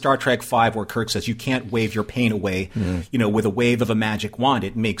before in Star Trek V, where Kirk says you can't wave your pain away, with a wave of a magic wand.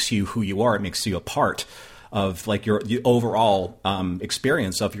 It makes you who you are. It makes you a part of like your overall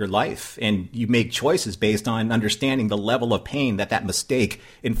experience of your life, and you make choices based on understanding the level of pain that mistake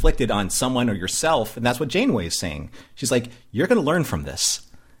inflicted on someone or yourself. And that's what Janeway is saying. She's like, you're going to learn from this.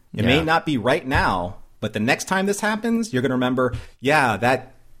 It may not be right now, but the next time this happens, you're going to remember,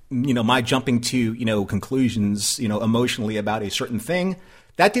 that, my jumping to, conclusions, emotionally about a certain thing,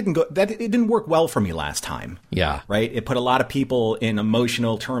 it didn't work well for me last time. Yeah. Right? It put a lot of people in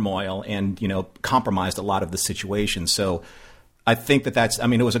emotional turmoil and, compromised a lot of the situation. So I think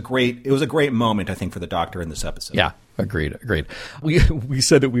it was a great moment, I think, for the Doctor in this episode. Yeah. Agreed. We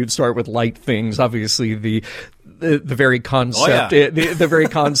said that we would start with light things. Obviously, the very concept, Oh, yeah. the very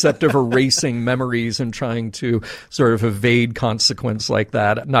concept of erasing memories and trying to sort of evade consequence like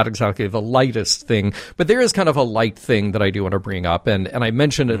that. Not exactly the lightest thing, but there is kind of a light thing that I do want to bring up. And I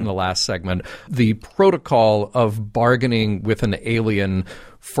mentioned it in the last segment, the protocol of bargaining with an alien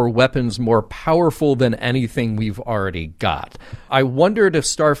for weapons more powerful than anything we've already got. I wondered if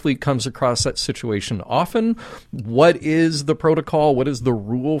Starfleet comes across that situation often. What is the protocol? What is the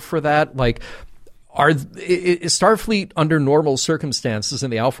rule for that? Like, is Starfleet under normal circumstances in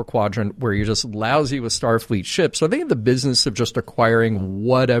the Alpha Quadrant where you're just lousy with Starfleet ships? Are they in the business of just acquiring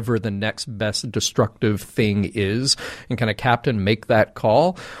whatever the next best destructive thing is and kind of captain make that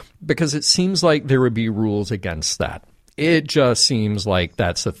call? Because it seems like there would be rules against that. It just seems like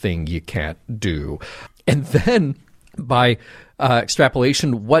that's a thing you can't do. And then by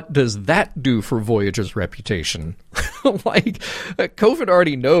extrapolation, what does that do for Voyager's reputation? Like, COVID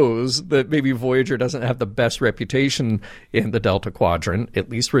already knows that maybe Voyager doesn't have the best reputation in the Delta Quadrant. At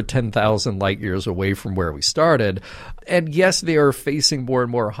least we're 10,000 light years away from where we started. And yes, they are facing more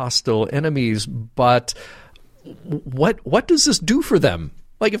and more hostile enemies, but what does this do for them?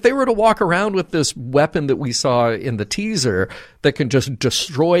 Like, if they were to walk around with this weapon that we saw in the teaser that can just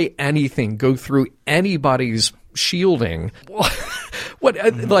destroy anything, go through anybody's shielding,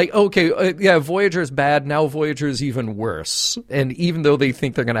 Voyager's bad, now Voyager's even worse. And even though they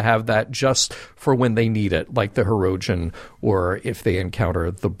think they're going to have that just for when they need it, like the Hirogen, or if they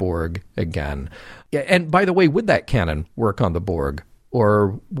encounter the Borg again. Yeah, and by the way, would that canon work on the Borg?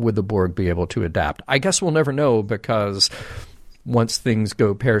 Or would the Borg be able to adapt? I guess we'll never know, because once things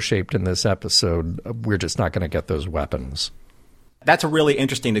go pear-shaped in this episode, we're just not going to get those weapons. That's a really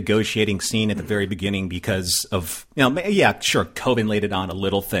interesting negotiating scene at the very beginning because of, yeah, sure, Coven laid it on a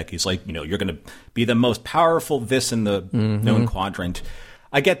little thick. He's like, you're going to be the most powerful this in the known quadrant.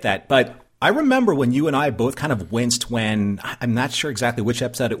 I get that. But I remember when you and I both kind of winced when, I'm not sure exactly which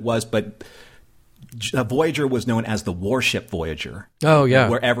episode it was, but Voyager was known as the warship Voyager. Oh, yeah.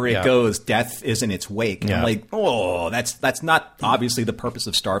 Wherever it goes, death is in its wake. Yeah. I'm like, that's not obviously the purpose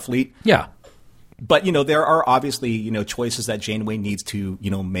of Starfleet. Yeah. But, there are obviously, choices that Janeway needs to,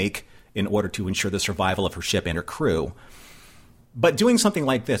 make in order to ensure the survival of her ship and her crew. But doing something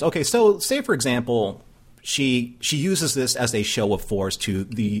like this, okay, so say, for example, she uses this as a show of force to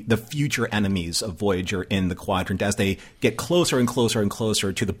the future enemies of Voyager in the quadrant as they get closer and closer and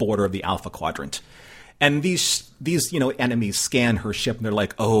closer to the border of the Alpha Quadrant. And these enemies scan her ship and they're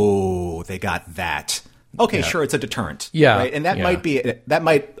like, oh, they got that. Okay, sure, it's a deterrent. Yeah. Right? And that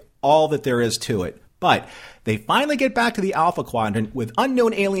might all that there is to it. But they finally get back to the Alpha Quadrant with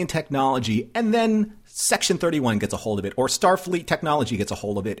unknown alien technology, and then Section 31 gets a hold of it, or Starfleet technology gets a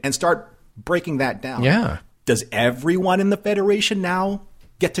hold of it, and start breaking that down. Yeah. Does everyone in the Federation now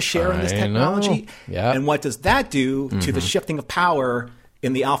get to share in this technology? Yeah. And what does that do to the shifting of power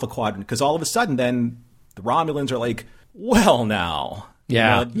in the Alpha Quadrant? Because all of a sudden, then the Romulans are like, well, now.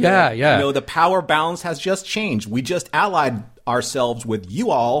 Yeah. The power balance has just changed. We just allied ourselves with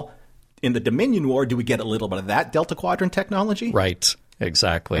you all in the Dominion War. Do we get a little bit of that Delta Quadrant technology? Right.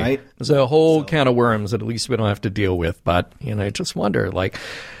 Exactly. Right? There's a whole can of worms that at least we don't have to deal with. But, I just wonder,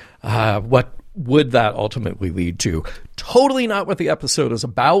 what would that ultimately lead to? Totally not what the episode is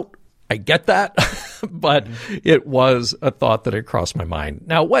about. I get that. But it was a thought that had crossed my mind.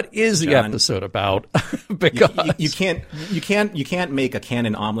 Now, what is the episode about? Because you can't make a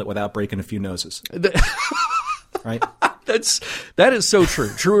cannon omelet without breaking a few noses. Right? That is so true.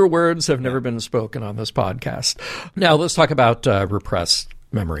 Truer words have never been spoken on this podcast. Now, let's talk about repressed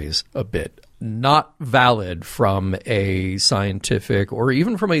memories a bit. Not valid from a scientific or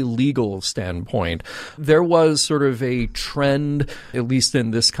even from a legal standpoint. There was sort of a trend, at least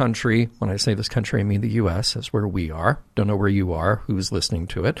in this country. When I say this country, I mean the U.S. That's where we are. Don't know where you are, who's listening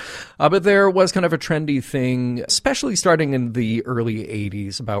to it. But there was kind of a trendy thing, especially starting in the early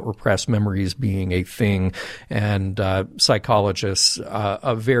 80s, about repressed memories being a thing. And psychologists,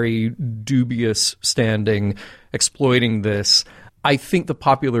 a very dubious standing, exploiting this. I think the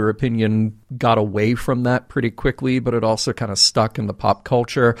popular opinion got away from that pretty quickly, but it also kind of stuck in the pop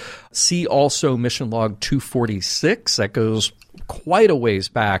culture. See also Mission Log 246. That goes quite a ways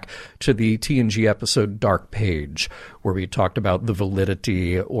back to the TNG episode Dark Page, where we talked about the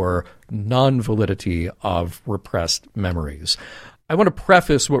validity or non-validity of repressed memories. I want to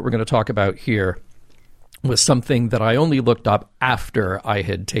preface what we're going to talk about here with something that I only looked up after I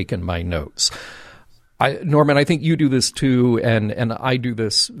had taken my notes. Norman, I think you do this too, and I do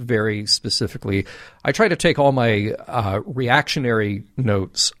this very specifically. I try to take all my reactionary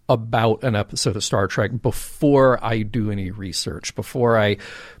notes about an episode of Star Trek before I do any research, before I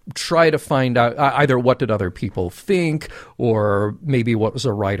try to find out either what did other people think or maybe what was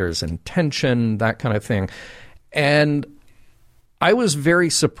a writer's intention, that kind of thing. And I was very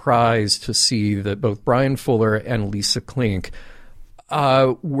surprised to see that both Brian Fuller and Lisa Klink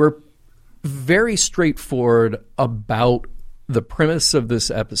were very straightforward about the premise of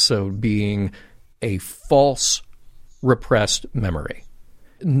this episode being a false, repressed memory.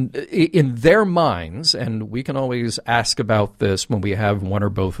 In their minds, and we can always ask about this when we have one or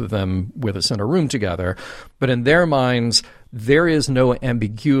both of them with us in a room together, but in their minds, there is no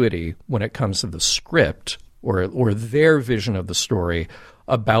ambiguity when it comes to the script or their vision of the story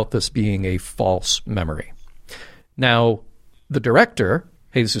about this being a false memory. Now, the director,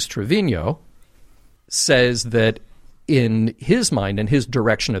 Jesus Trevino, says that in his mind, in his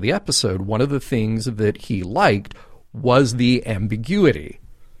direction of the episode, one of the things that he liked was the ambiguity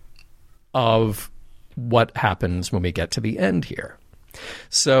of what happens when we get to the end here.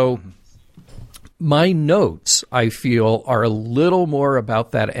 So my notes, I feel, are a little more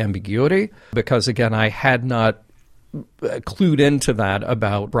about that ambiguity because, again, I had not clued into that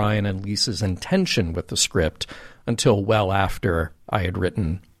about Brian and Lisa's intention with the script until well after I had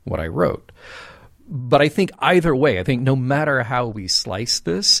written what I wrote. But I think either way, I think no matter how we slice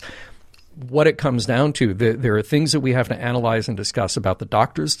this, what it comes down to, there are things that we have to analyze and discuss about the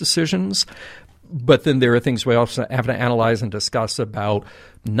doctor's decisions, but then there are things we also have to analyze and discuss about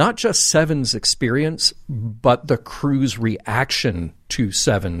not just Seven's experience, but the crew's reaction to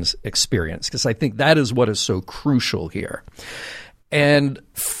Seven's experience, because I think that is what is so crucial here. And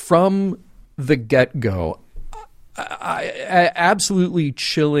from the get-go, I absolutely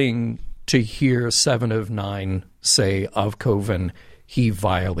chilling to hear 7 of 9 say of Coven, he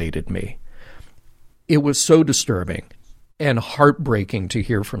violated me. It was so disturbing and heartbreaking to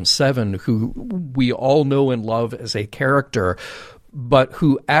hear from 7, who we all know and love as a character, but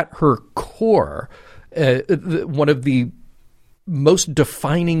who at her core, one of the most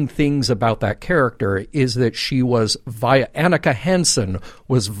defining things about that character is that she was, Annika Hansen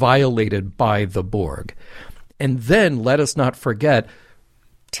was violated by the Borg. And then, let us not forget,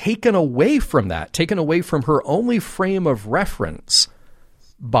 taken away from that, taken away from her only frame of reference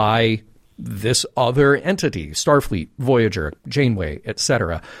by this other entity, Starfleet, Voyager, Janeway,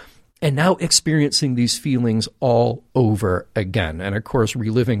 etc., and now experiencing these feelings all over again. And, of course,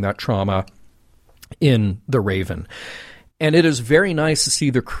 reliving that trauma in The Raven. And it is very nice to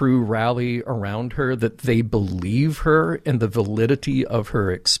see the crew rally around her, that they believe her in the validity of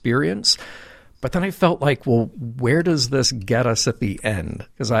her experience. But then I felt like, well, where does this get us at the end?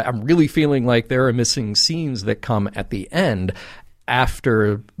 Because I'm really feeling like there are missing scenes that come at the end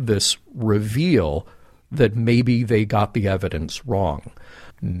after this reveal that maybe they got the evidence wrong.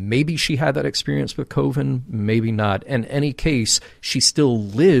 Maybe she had that experience with Coven, maybe not. In any case, she still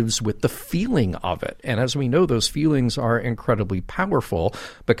lives with the feeling of it. And as we know, those feelings are incredibly powerful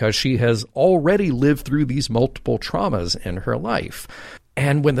because she has already lived through these multiple traumas in her life.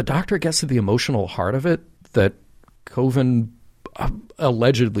 And when the doctor gets to the emotional heart of it, that Coven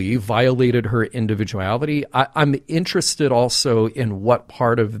allegedly violated her individuality, I'm interested also in what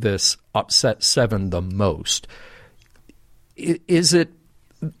part of this upset 7 the most. Is it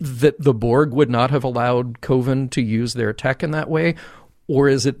that the Borg would not have allowed Coven to use their tech in that way? Or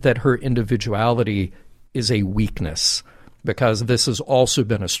is it that her individuality is a weakness? Because this has also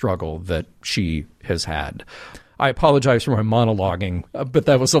been a struggle that she has had. I apologize for my monologuing, but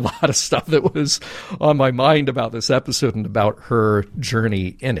that was a lot of stuff that was on my mind about this episode and about her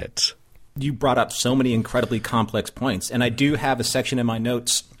journey in it. You brought up so many incredibly complex points, and I do have a section in my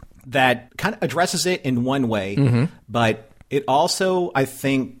notes that kind of addresses it in one way, but it also, I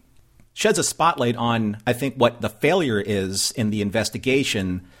think, sheds a spotlight on, I think, what the failure is in the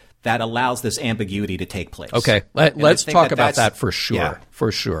investigation that allows this ambiguity to take place. Okay, let's talk about that for sure. Yeah.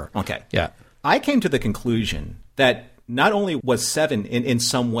 For sure. Okay. Yeah. I came to the conclusion that not only was 7 in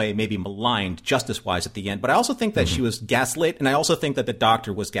some way maybe maligned justice-wise at the end, but I also think that she was gaslit, and I also think that the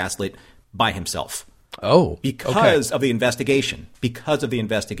doctor was gaslit by himself. Oh, because of the investigation,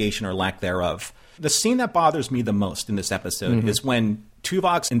 or lack thereof. The scene that bothers me the most in this episode is when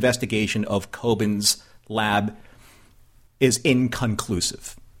Tuvok's investigation of Coben's lab is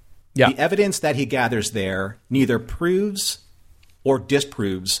inconclusive. Yeah. The evidence that he gathers there neither proves or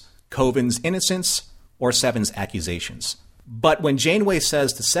disproves Coben's innocence or 7's accusations. But when Janeway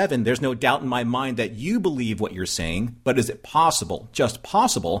says to Seven, there's no doubt in my mind that you believe what you're saying, but is it possible, just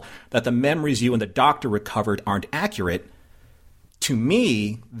possible, that the memories you and the Doctor recovered aren't accurate? To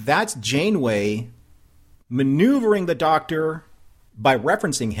me, that's Janeway maneuvering the Doctor by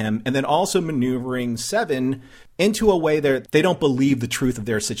referencing him, and then also maneuvering Seven into a way that they don't believe the truth of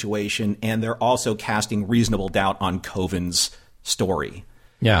their situation, and they're also casting reasonable doubt on Coven's story.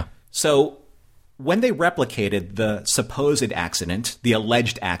 Yeah. So when they replicated the supposed accident, the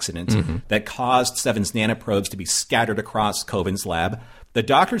alleged accident that caused Seven's nanoprobes to be scattered across Coven's lab, the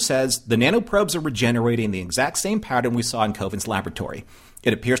Doctor says the nanoprobes are regenerating the exact same pattern we saw in Coven's laboratory.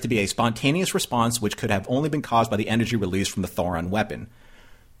 It appears to be a spontaneous response which could have only been caused by the energy released from the Thoron weapon.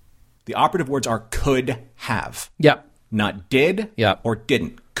 The operative words are could have. Yep. Not did or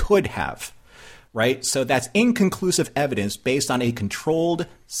didn't. Could have. Right? So that's inconclusive evidence based on a controlled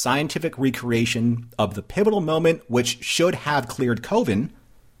scientific recreation of the pivotal moment which should have cleared Coven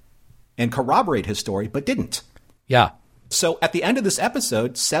and corroborate his story, but didn't. Yeah. So at the end of this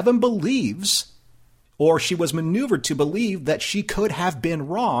episode, Seven believes, or she was maneuvered to believe, that she could have been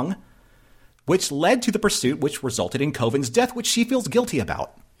wrong, which led to the pursuit which resulted in Coven's death, which she feels guilty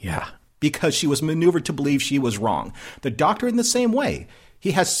about. Yeah. Because she was maneuvered to believe she was wrong. The Doctor in the same way.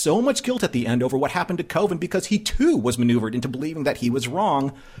 He has so much guilt at the end over what happened to Coven because he too was maneuvered into believing that he was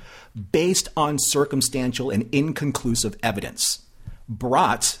wrong based on circumstantial and inconclusive evidence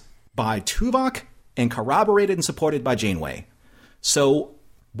brought by Tuvok and corroborated and supported by Janeway. So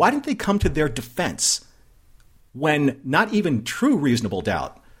why didn't they come to their defense when not even true reasonable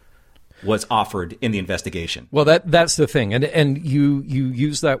doubt was offered in the investigation? Well, that's the thing. And you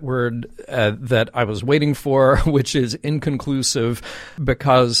use that word that I was waiting for, which is inconclusive,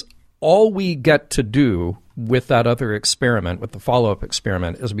 because all we get to do with that other experiment, with the follow-up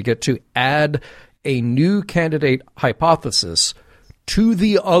experiment, is we get to add a new candidate hypothesis to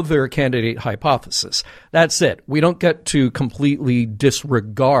the other candidate hypothesis. That's it. We don't get to completely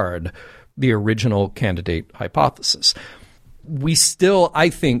disregard the original candidate hypothesis. We still, I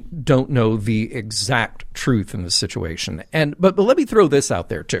think, don't know the exact truth in the situation. But let me throw this out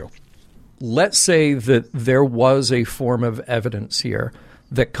there, too. Let's say that there was a form of evidence here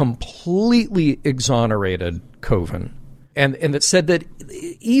that completely exonerated Coven, and that said that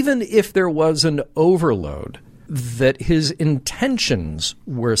even if there was an overload, that his intentions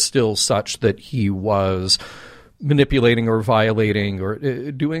were still such that he was manipulating or violating or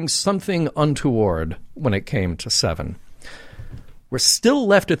doing something untoward when it came to Seven. We're still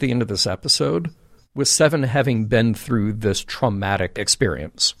left at the end of this episode with Seven having been through this traumatic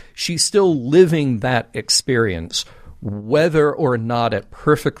experience. She's still living that experience, whether or not it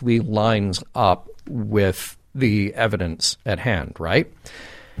perfectly lines up with the evidence at hand, right?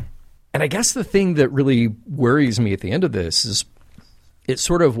 And I guess the thing that really worries me at the end of this is it's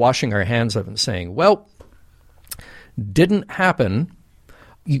sort of washing our hands of and saying, well, didn't happen.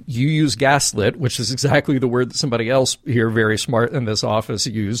 You use gaslit, which is exactly the word that somebody else here, very smart in this office,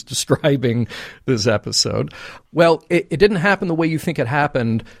 used describing this episode. Well, it didn't happen the way you think it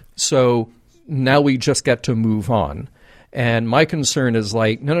happened, so now we just get to move on. And my concern is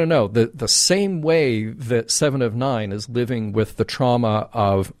like, no. The same way that 7 of 9 is living with the trauma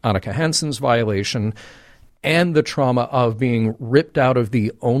of Annika Hansen's violation and the trauma of being ripped out of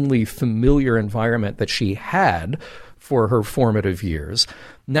the only familiar environment that she had for her formative years,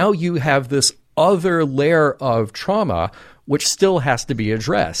 now you have this other layer of trauma which still has to be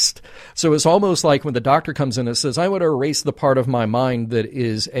addressed. So it's almost like when the Doctor comes in and says, I want to erase the part of my mind that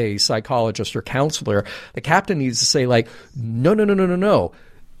is a psychologist or counselor, the captain needs to say, like, no.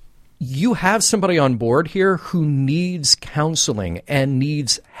 You have somebody on board here who needs counseling and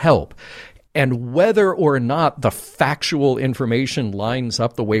needs help. And whether or not the factual information lines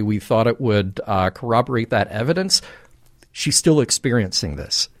up the way we thought it would corroborate that evidence, she's still experiencing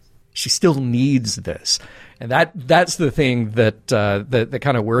this. She still needs this. And that's the thing that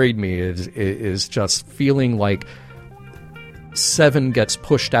kind of worried me is just feeling like 7 gets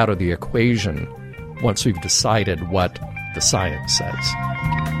pushed out of the equation once we've decided what the science says.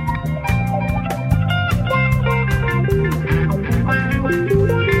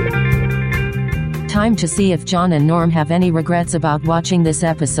 Time to see if John and Norm have any regrets about watching this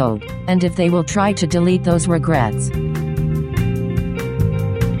episode, and if they will try to delete those regrets.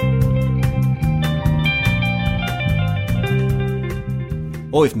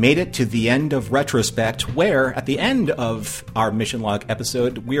 Well, we've made it to the end of Retrospect, where at the end of our Mission Log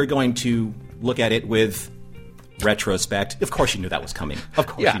episode, we are going to look at it with Retrospect. Of course you knew that was coming.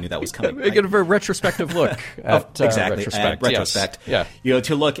 You knew that was coming. Right? Get a very retrospective look at exactly, Retrospect. at Retrospect. Yes. Yeah. You know,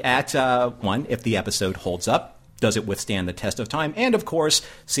 to look at, one, if the episode holds up, does it withstand the test of time? And, of course,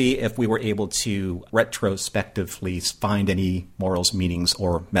 see if we were able to retrospectively find any morals, meanings,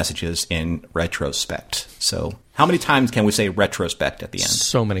 or messages in retrospect. So how many times can we say retrospect at the end?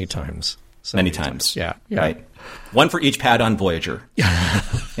 So many times. Many times. Yeah. Right. One for each pad on Voyager. Yeah.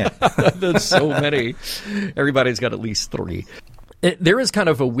 There's so many. Everybody's got at least 3. There is kind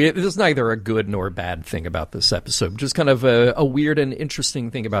of a weird, there's neither a good nor bad thing about this episode. Just kind of a weird and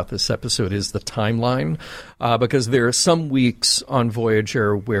interesting thing about this episode is the timeline, because there are some weeks on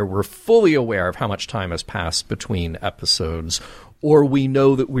Voyager where we're fully aware of how much time has passed between episodes, or we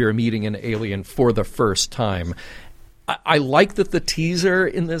know that we are meeting an alien for the first time. I like that the teaser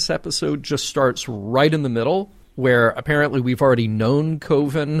in this episode just starts right in the middle, where apparently we've already known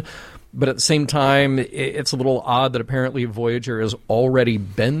Coven, but at the same time, it's a little odd that apparently Voyager has already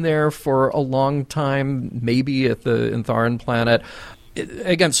been there for a long time, maybe at the Intharan planet.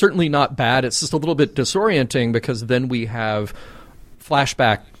 Again, certainly not bad. It's just a little bit disorienting because then we have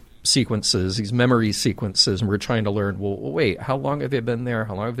flashback sequences, these memory sequences, and we're trying to learn, well, wait, how long have they been there?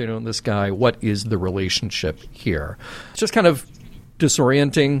 How long have they known this guy? What is the relationship here? It's just kind of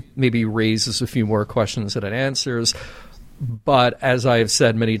disorienting, maybe raises a few more questions than it answers. But as I've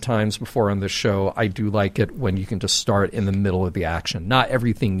said many times before on this show, I do like it when you can just start in the middle of the action. Not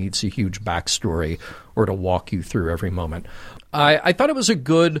everything needs a huge backstory or to walk you through every moment. I thought it was a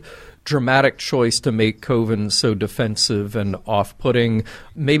good dramatic choice to make Coven so defensive and off-putting.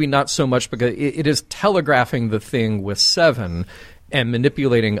 Maybe not so much because it is telegraphing the thing with Seven and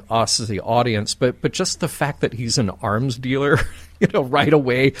manipulating us as the audience, but just the fact that he's an arms dealer, right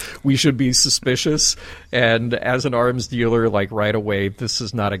away we should be suspicious. And as an arms dealer, right away, this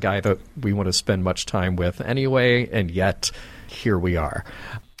is not a guy that we want to spend much time with anyway, and yet here we are.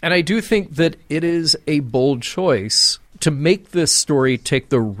 And I do think that it is a bold choice to make this story take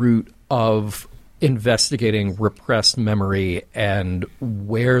the route of investigating repressed memory and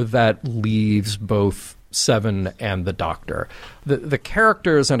where that leaves both Seven and the Doctor. The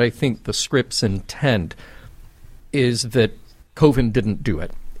characters, and I think the script's intent, is that Coven didn't do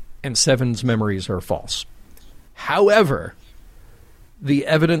it, and Seven's memories are false. However, the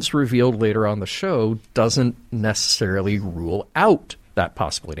evidence revealed later on the show doesn't necessarily rule out that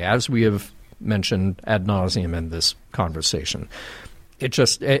possibility, as we have mentioned ad nauseum in this conversation. It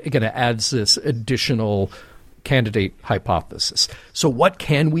just, again, it adds this additional candidate hypothesis. So what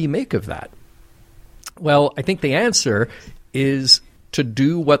can we make of that? Well, I think the answer is to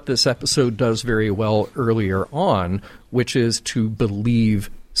do what this episode does very well earlier on, which is to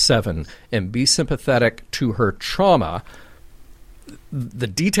believe Seven and be sympathetic to her trauma. The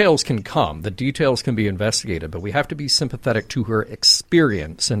details can come, the details can be investigated, but we have to be sympathetic to her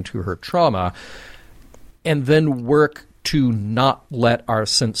experience and to her trauma, and then work to not let our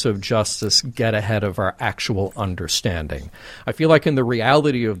sense of justice get ahead of our actual understanding. I feel like in the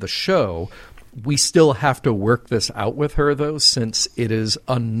reality of the show, we still have to work this out with her, though, since it is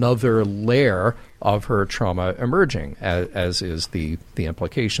another layer of her trauma emerging, as is the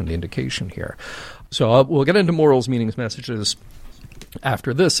implication, the indication here. So we'll get into morals, meanings, messages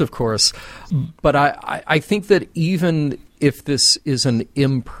after this, of course. But I think that even if this is an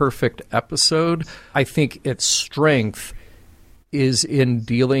imperfect episode, I think its strength is in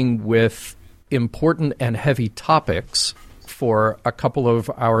dealing with important and heavy topics for a couple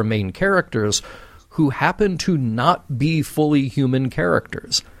of our main characters who happen to not be fully human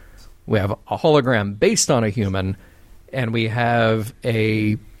characters. We have a hologram based on a human, and we have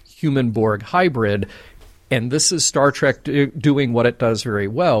a human-Borg hybrid, and this is Star Trek doing what it does very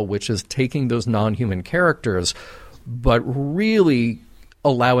well, which is taking those non-human characters, but really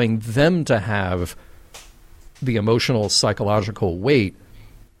allowing them to have the emotional, psychological weight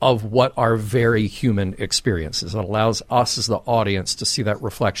of what are very human experiences. It allows us as the audience to see that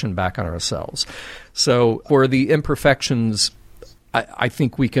reflection back on ourselves. So for the imperfections, I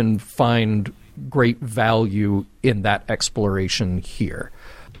think we can find great value in that exploration here,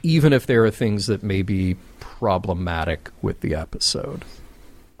 even if there are things that may be problematic with the episode.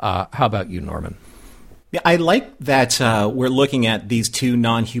 How about you, Norman? Yeah, I like that we're looking at these two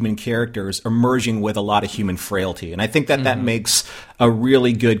non-human characters emerging with a lot of human frailty. And I think that that makes a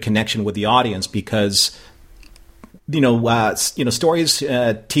really good connection with the audience because, stories,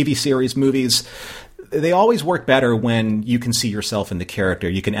 TV series, movies, they always work better when you can see yourself in the character.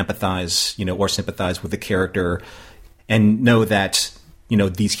 You can empathize, or sympathize with the character and know that,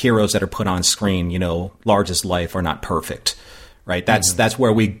 these heroes that are put on screen, large as life, are not perfect. Right. That's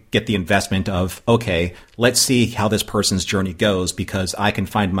where we get the investment of, okay, let's see how this person's journey goes because I can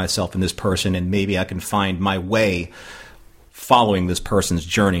find myself in this person and maybe I can find my way following this person's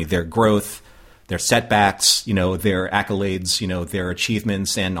journey, their growth, their setbacks, their accolades, their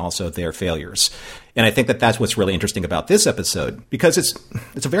achievements, and also their failures. And I think that that's what's really interesting about this episode, because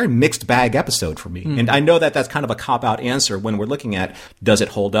it's a very mixed bag episode for me. And I know that that's kind of a cop-out answer when we're looking at, does it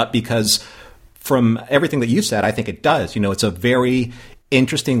hold up? Because from everything that you said, I think it does. It's a very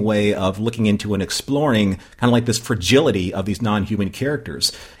interesting way of looking into and exploring kind of like this fragility of these non-human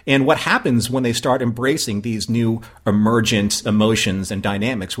characters and what happens when they start embracing these new emergent emotions and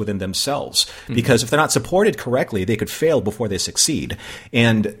dynamics within themselves. Because if they're not supported correctly, they could fail before they succeed.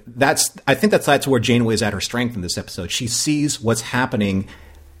 And I think that's where Janeway is at her strength in this episode. She sees what's happening,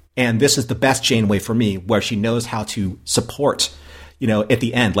 and this is the best Janeway for me, where she knows how to support, at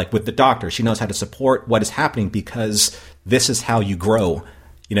the end, like with the Doctor, she knows how to support what is happening, because this is how you grow,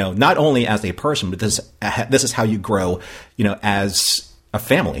 not only as a person, but this is how you grow, as a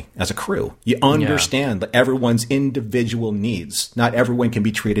family, as a crew. You understand that everyone's individual needs. Not everyone can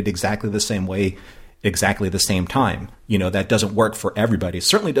be treated exactly the same way, exactly the same time. That doesn't work for everybody. It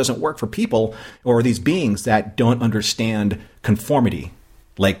certainly doesn't work for people or these beings that don't understand conformity,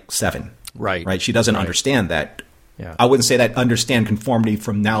 like Seven. Right. She doesn't understand that. Yeah. I wouldn't say that understand conformity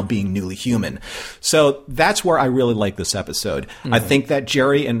from now being newly human. So that's where I really like this episode. I think that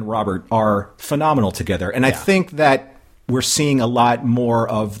Jerry and Robert are phenomenal together. And I think that we're seeing a lot more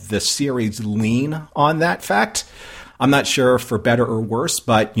of the series lean on that fact. I'm not sure for better or worse,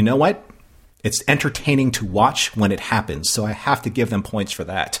 but you know what? It's entertaining to watch when it happens. So I have to give them points for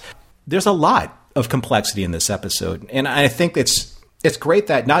that. There's a lot of complexity in this episode. And I think it's great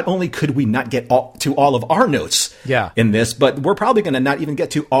that not only could we not get to all of our notes in this, but we're probably going to not even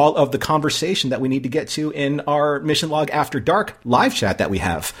get to all of the conversation that we need to get to in our Mission Log After Dark live chat that we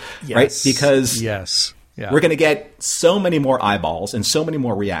have, right? Because we're going to get so many more eyeballs and so many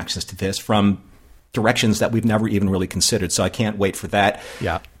more reactions to this from directions that we've never even really considered. So I can't wait for that.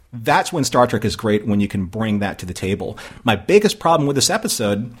 Yeah. That's when Star Trek is great, when you can bring that to the table. My biggest problem with this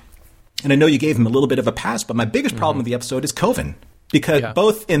episode, and I know you gave him a little bit of a pass, but my biggest problem with the episode is Coven. Because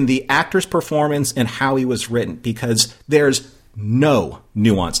both in the actor's performance and how he was written, because there's no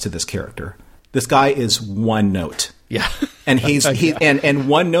nuance to this character. This guy is one note. Yeah. And and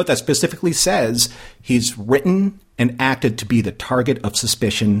one note that specifically says he's written and acted to be the target of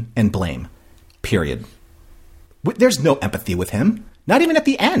suspicion and blame. Period. There's no empathy with him. Not even at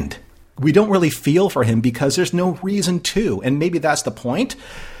the end. We don't really feel for him because there's no reason to. And maybe that's the point.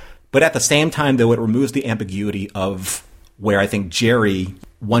 But at the same time, though, it removes the ambiguity of where I think Jerry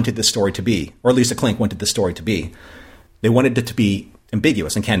wanted the story to be, or Lisa Klink wanted the story to be. They wanted it to be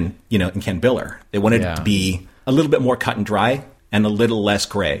ambiguous, and Ken Biller. They wanted it to be a little bit more cut and dry and a little less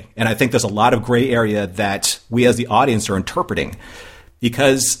gray. And I think there's a lot of gray area that we as the audience are interpreting,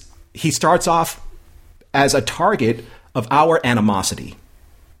 because he starts off as a target of our animosity.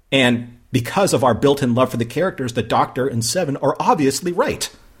 And because of our built-in love for the characters, the Doctor and Seven are obviously right.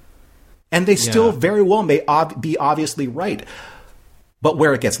 And they still very well may be obviously right. But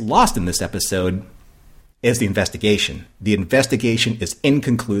where it gets lost in this episode is the investigation. The investigation is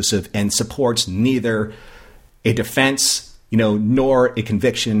inconclusive and supports neither a defense, nor a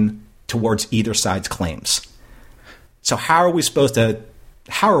conviction towards either side's claims. So how are we supposed to,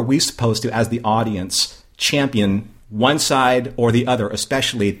 as the audience, champion one side or the other,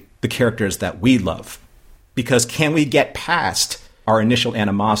 especially the characters that we love? Because can we get past our initial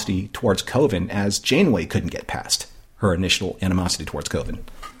animosity towards Coven, as Janeway couldn't get past her initial animosity towards Coven?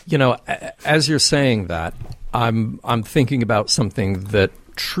 As you're saying that, I'm thinking about something that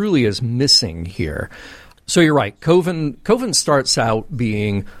truly is missing here. So you're right. Coven starts out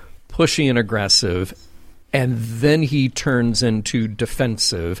being pushy and aggressive, and then he turns into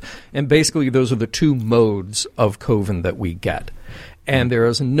defensive. And basically, those are the two modes of Coven that we get. And there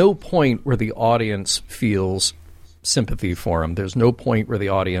is no point where the audience feels sympathy for him. There's no point where the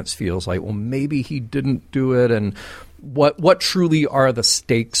audience feels like, well, maybe he didn't do it, and what truly are the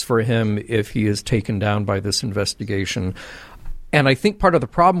stakes for him if he is taken down by this investigation. And I think part of the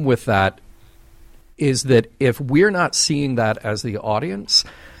problem with that is that if we're not seeing that as the audience,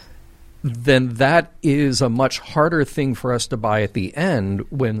 then that is a much harder thing for us to buy at the end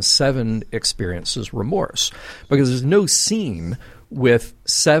when Seven experiences remorse. Because there's no scene with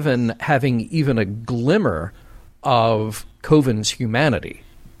Seven having even a glimmer of Coven's humanity.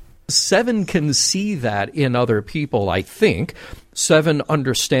 Seven can see that in other people, I think. Seven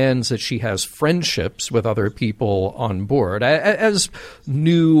understands that she has friendships with other people on board, as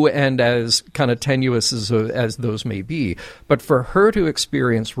new and as kind of tenuous as those may be. But for her to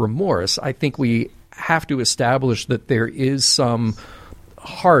experience remorse, I think we have to establish that there is some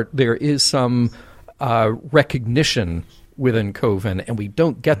heart, there is some recognition within Coven, and we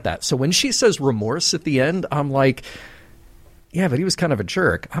don't get that. So when she says remorse at the end, I'm like, yeah, but he was kind of a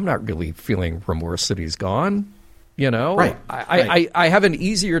jerk. I'm not really feeling remorse that he's gone. Right. I have an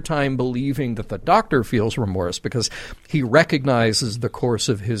easier time believing that the doctor feels remorse because he recognizes the course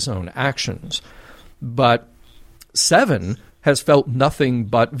of his own actions. But Seven has felt nothing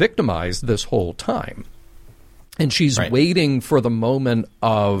but victimized this whole time. And she's waiting for the moment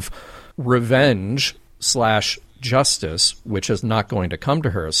of revenge / justice, which is not going to come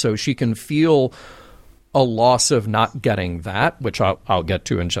to her. So she can feel a loss of not getting that, which I'll get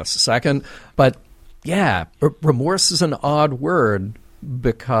to in just a second. But yeah, remorse is an odd word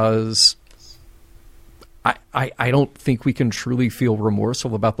because I don't think we can truly feel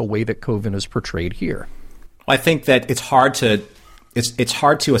remorseful about the way that Coven is portrayed here. I think that it's hard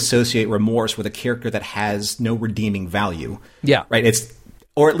to associate remorse with a character that has no redeeming value. Yeah. Right.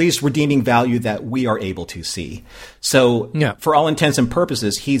 Or at least redeeming value that we are able to see. So for all intents and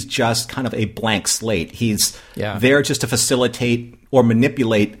purposes, he's just kind of a blank slate. He's there just to facilitate or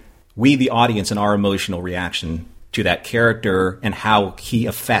manipulate we, the audience, and our emotional reaction to that character and how he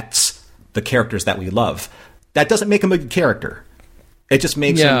affects the characters that we love. That doesn't make him a good character. It just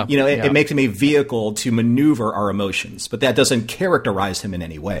makes him, it makes him a vehicle to maneuver our emotions, but that doesn't characterize him in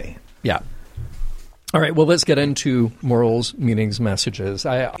any way. Yeah. All right, well, let's get into morals, meanings, messages.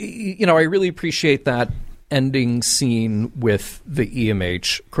 I really appreciate that ending scene with the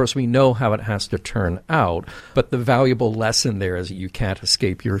EMH. Of course, we know how it has to turn out, but the valuable lesson there is that you can't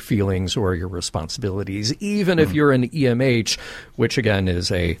escape your feelings or your responsibilities, even if you're an EMH, which again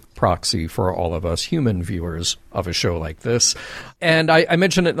is a proxy for all of us human viewers of a show like this. And I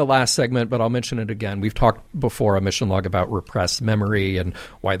mentioned it in the last segment, but I'll mention it again. We've talked before on Mission Log about repressed memory and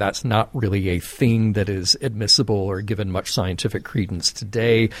why that's not really a thing that is admissible or given much scientific credence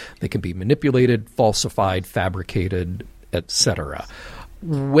today. They can be manipulated, falsified, fabricated, etc.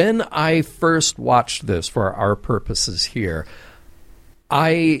 When I first watched this for our purposes here,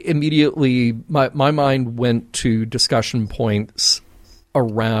 I immediately, my mind went to discussion points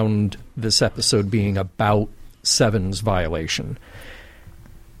around this episode being about Seven's violation.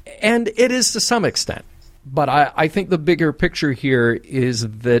 And it is to some extent. But I think the bigger picture here is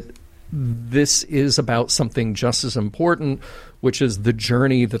that this is about something just as important, which is the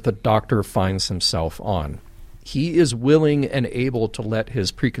journey that the Doctor finds himself on. He is willing and able to let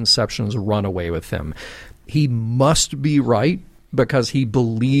his preconceptions run away with him. He must be right because he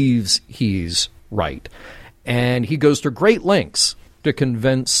believes he's right. And he goes to great lengths to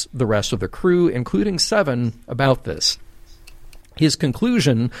convince the rest of the crew, including Seven, about this. His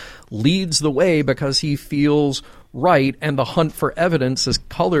conclusion leads the way because he feels right, and the hunt for evidence is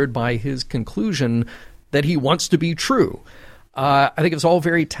colored by his conclusion that he wants to be true. I think it's all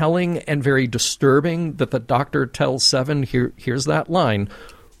very telling and very disturbing that the Doctor tells Seven, here's that line,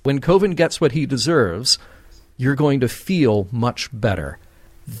 when Coven gets what he deserves, you're going to feel much better.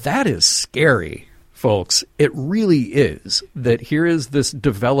 That is scary, folks. It really is. That here is this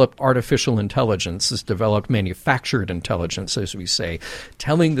developed artificial intelligence, this developed manufactured intelligence, as we say,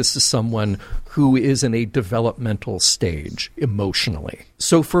 telling this to someone who is in a developmental stage emotionally.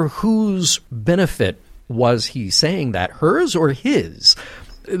 So for whose benefit was he saying that? Hers or his?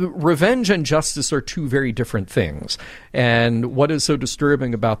 Revenge and justice are two very different things. And what is so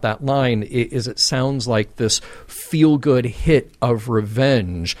disturbing about that line is it sounds like this feel-good hit of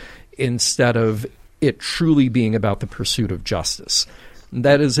revenge instead of it truly being about the pursuit of justice.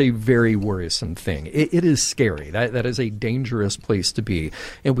 That is a very worrisome thing. It is scary. That is a dangerous place to be.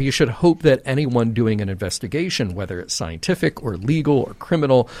 And we should hope that anyone doing an investigation, whether it's scientific or legal or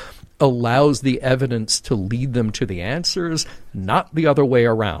criminal, allows the evidence to lead them to the answers, not the other way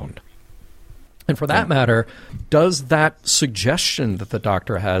around. And for that matter, does that suggestion that the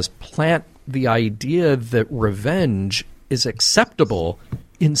Doctor has plant the idea that revenge is acceptable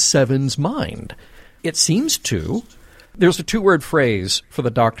in Seven's mind? It seems to. There's a two-word phrase for the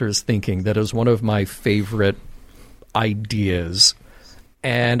Doctor's thinking that is one of my favorite ideas.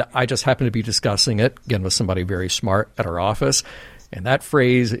 And I just happened to be discussing it, again, with somebody very smart at our office. And that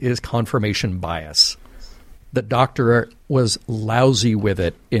phrase is confirmation bias. The Doctor was lousy with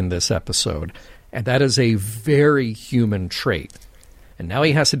it in this episode. And that is a very human trait. And now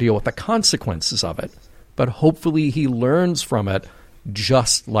he has to deal with the consequences of it. But hopefully he learns from it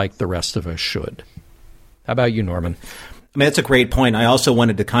just like the rest of us should. How about you, Norman? I mean, that's a great point. I also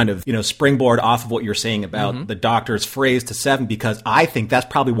wanted to kind of, springboard off of what you're saying about the doctor's phrase to Seven, because I think that's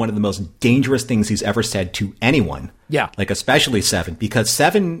probably one of the most dangerous things he's ever said to anyone. Yeah. Like, especially Seven, because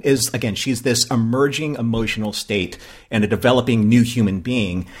Seven is, again, she's this emerging emotional state and a developing new human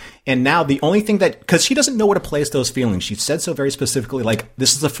being. And now the only thing because she doesn't know where to place those feelings. She said so very specifically, like,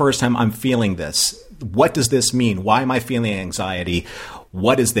 this is the first time I'm feeling this. What does this mean? Why am I feeling anxiety?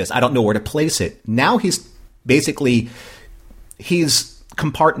 What is this? I don't know where to place it. Now he's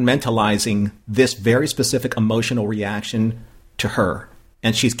compartmentalizing this very specific emotional reaction to her.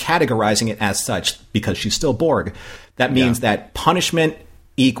 And she's categorizing it as such because she's still Borg. That means that punishment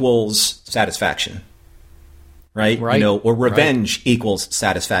equals satisfaction. Right? Or revenge equals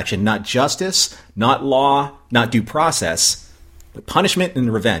satisfaction. Not justice, not law, not due process, but punishment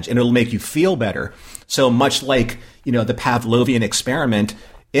and revenge. And it'll make you feel better. So much like, the Pavlovian experiment,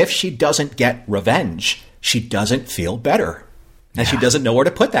 if she doesn't get revenge, she doesn't feel better. And she doesn't know where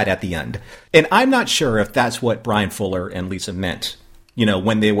to put that at the end. And I'm not sure if that's what Brian Fuller and Lisa meant,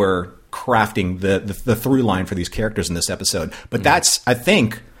 when they were crafting the through line for these characters in this episode. But I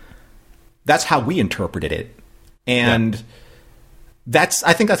think that's how we interpreted it. And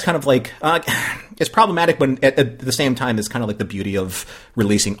I think that's kind of like, it's problematic, but at the same time, it's kind of like the beauty of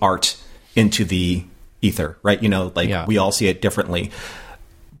releasing art into the ether, right? We all see it differently.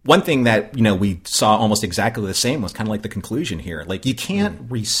 One thing that, we saw almost exactly the same was kind of like the conclusion here. Like, you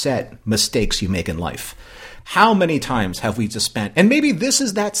can't reset mistakes you make in life. How many times have we just spent, and maybe this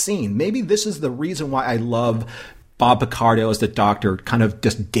is that scene. Maybe this is the reason why I love Bob Picardo as the Doctor kind of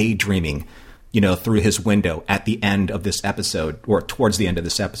just daydreaming, through his window at the end of this episode or towards the end of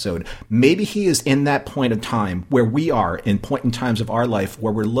this episode. Maybe he is in that point of time where we are in point in times of our life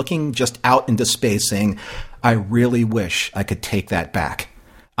where we're looking just out into space saying, I really wish I could take that back.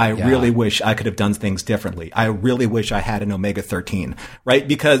 I really wish I could have done things differently. I really wish I had an omega-13, right?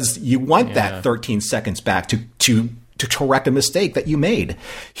 Because you want that 13 seconds back to correct a mistake that you made.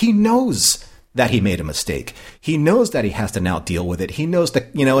 He knows that he made a mistake. He knows that he has to now deal with it. He knows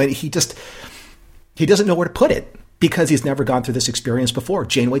that, he doesn't know where to put it because he's never gone through this experience before.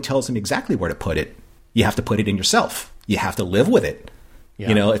 Janeway tells him exactly where to put it. You have to put it in yourself. You have to live with it.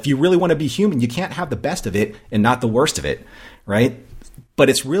 Yeah. If you really want to be human, you can't have the best of it and not the worst of it, right? But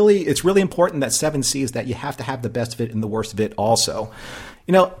it's really important that Seven sees that you have to have the best of it and the worst of it also.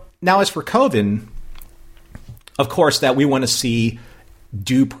 Now as for Coven, of course, that we want to see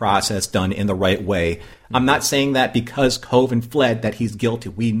due process done in the right way. I'm not saying that because Coven fled that he's guilty.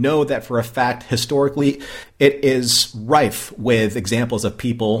 We know that for a fact, historically, it is rife with examples of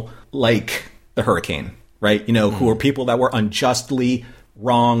people like the Hurricane, right? Who are people that were unjustly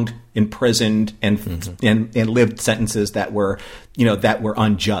wronged, imprisoned, and lived sentences that were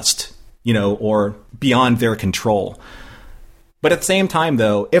unjust, or beyond their control. But at the same time,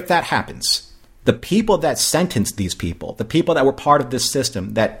 though, if that happens, the people that sentenced these people, the people that were part of this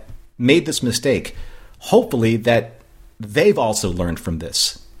system that made this mistake, hopefully that they've also learned from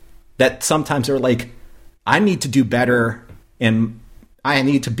this. That sometimes they're like, I need to do better, and I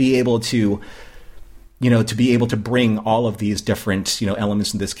need to be able to bring all of these different,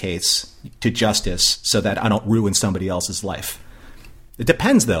 elements in this case to justice so that I don't ruin somebody else's life. It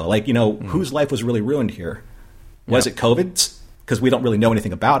depends, though. Like, whose life was really ruined here? Was it COVID's? Because we don't really know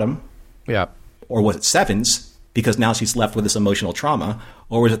anything about him. Yeah. Or was it Seven's? Because now she's left with this emotional trauma.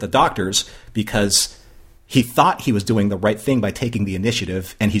 Or was it the Doctor's? Because he thought he was doing the right thing by taking the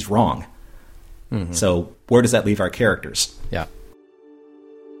initiative, and he's wrong. So where does that leave our characters? Yeah.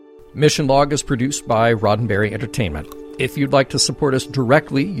 Mission Log is produced by Roddenberry Entertainment. If you'd like to support us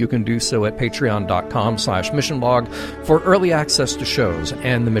directly, you can do so at patreon.com/missionlog for early access to shows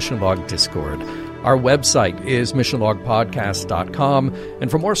and the Mission Log Discord. Our website is missionlogpodcast.com,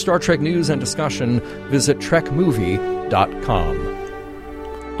 and for more Star Trek news and discussion, visit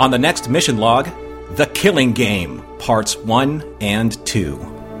trekmovie.com. On the next Mission Log, The Killing Game, Parts 1 and 2.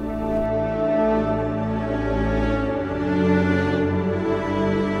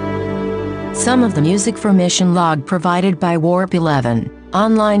 Some of the music for Mission Log provided by Warp 11,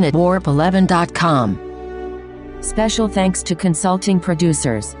 online at warp11.com. Special thanks to consulting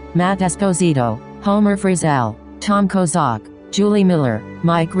producers, Matt Esposito, Homer Frizzell, Tom Kozak, Julie Miller,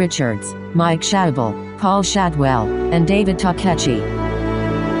 Mike Richards, Mike Shadwell, Paul Shadwell, and David Takechi.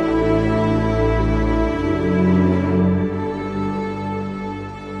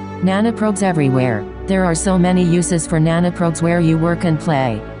 Nanoprobes everywhere. There are so many uses for nanoprobes where you work and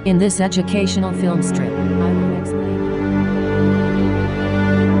play. In this educational film strip, I will explain.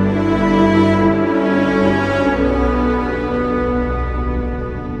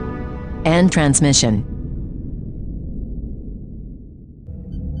 End transmission.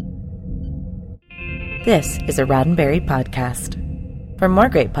 This is a Roddenberry podcast. For more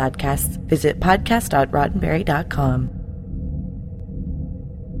great podcasts, visit podcast.roddenberry.com.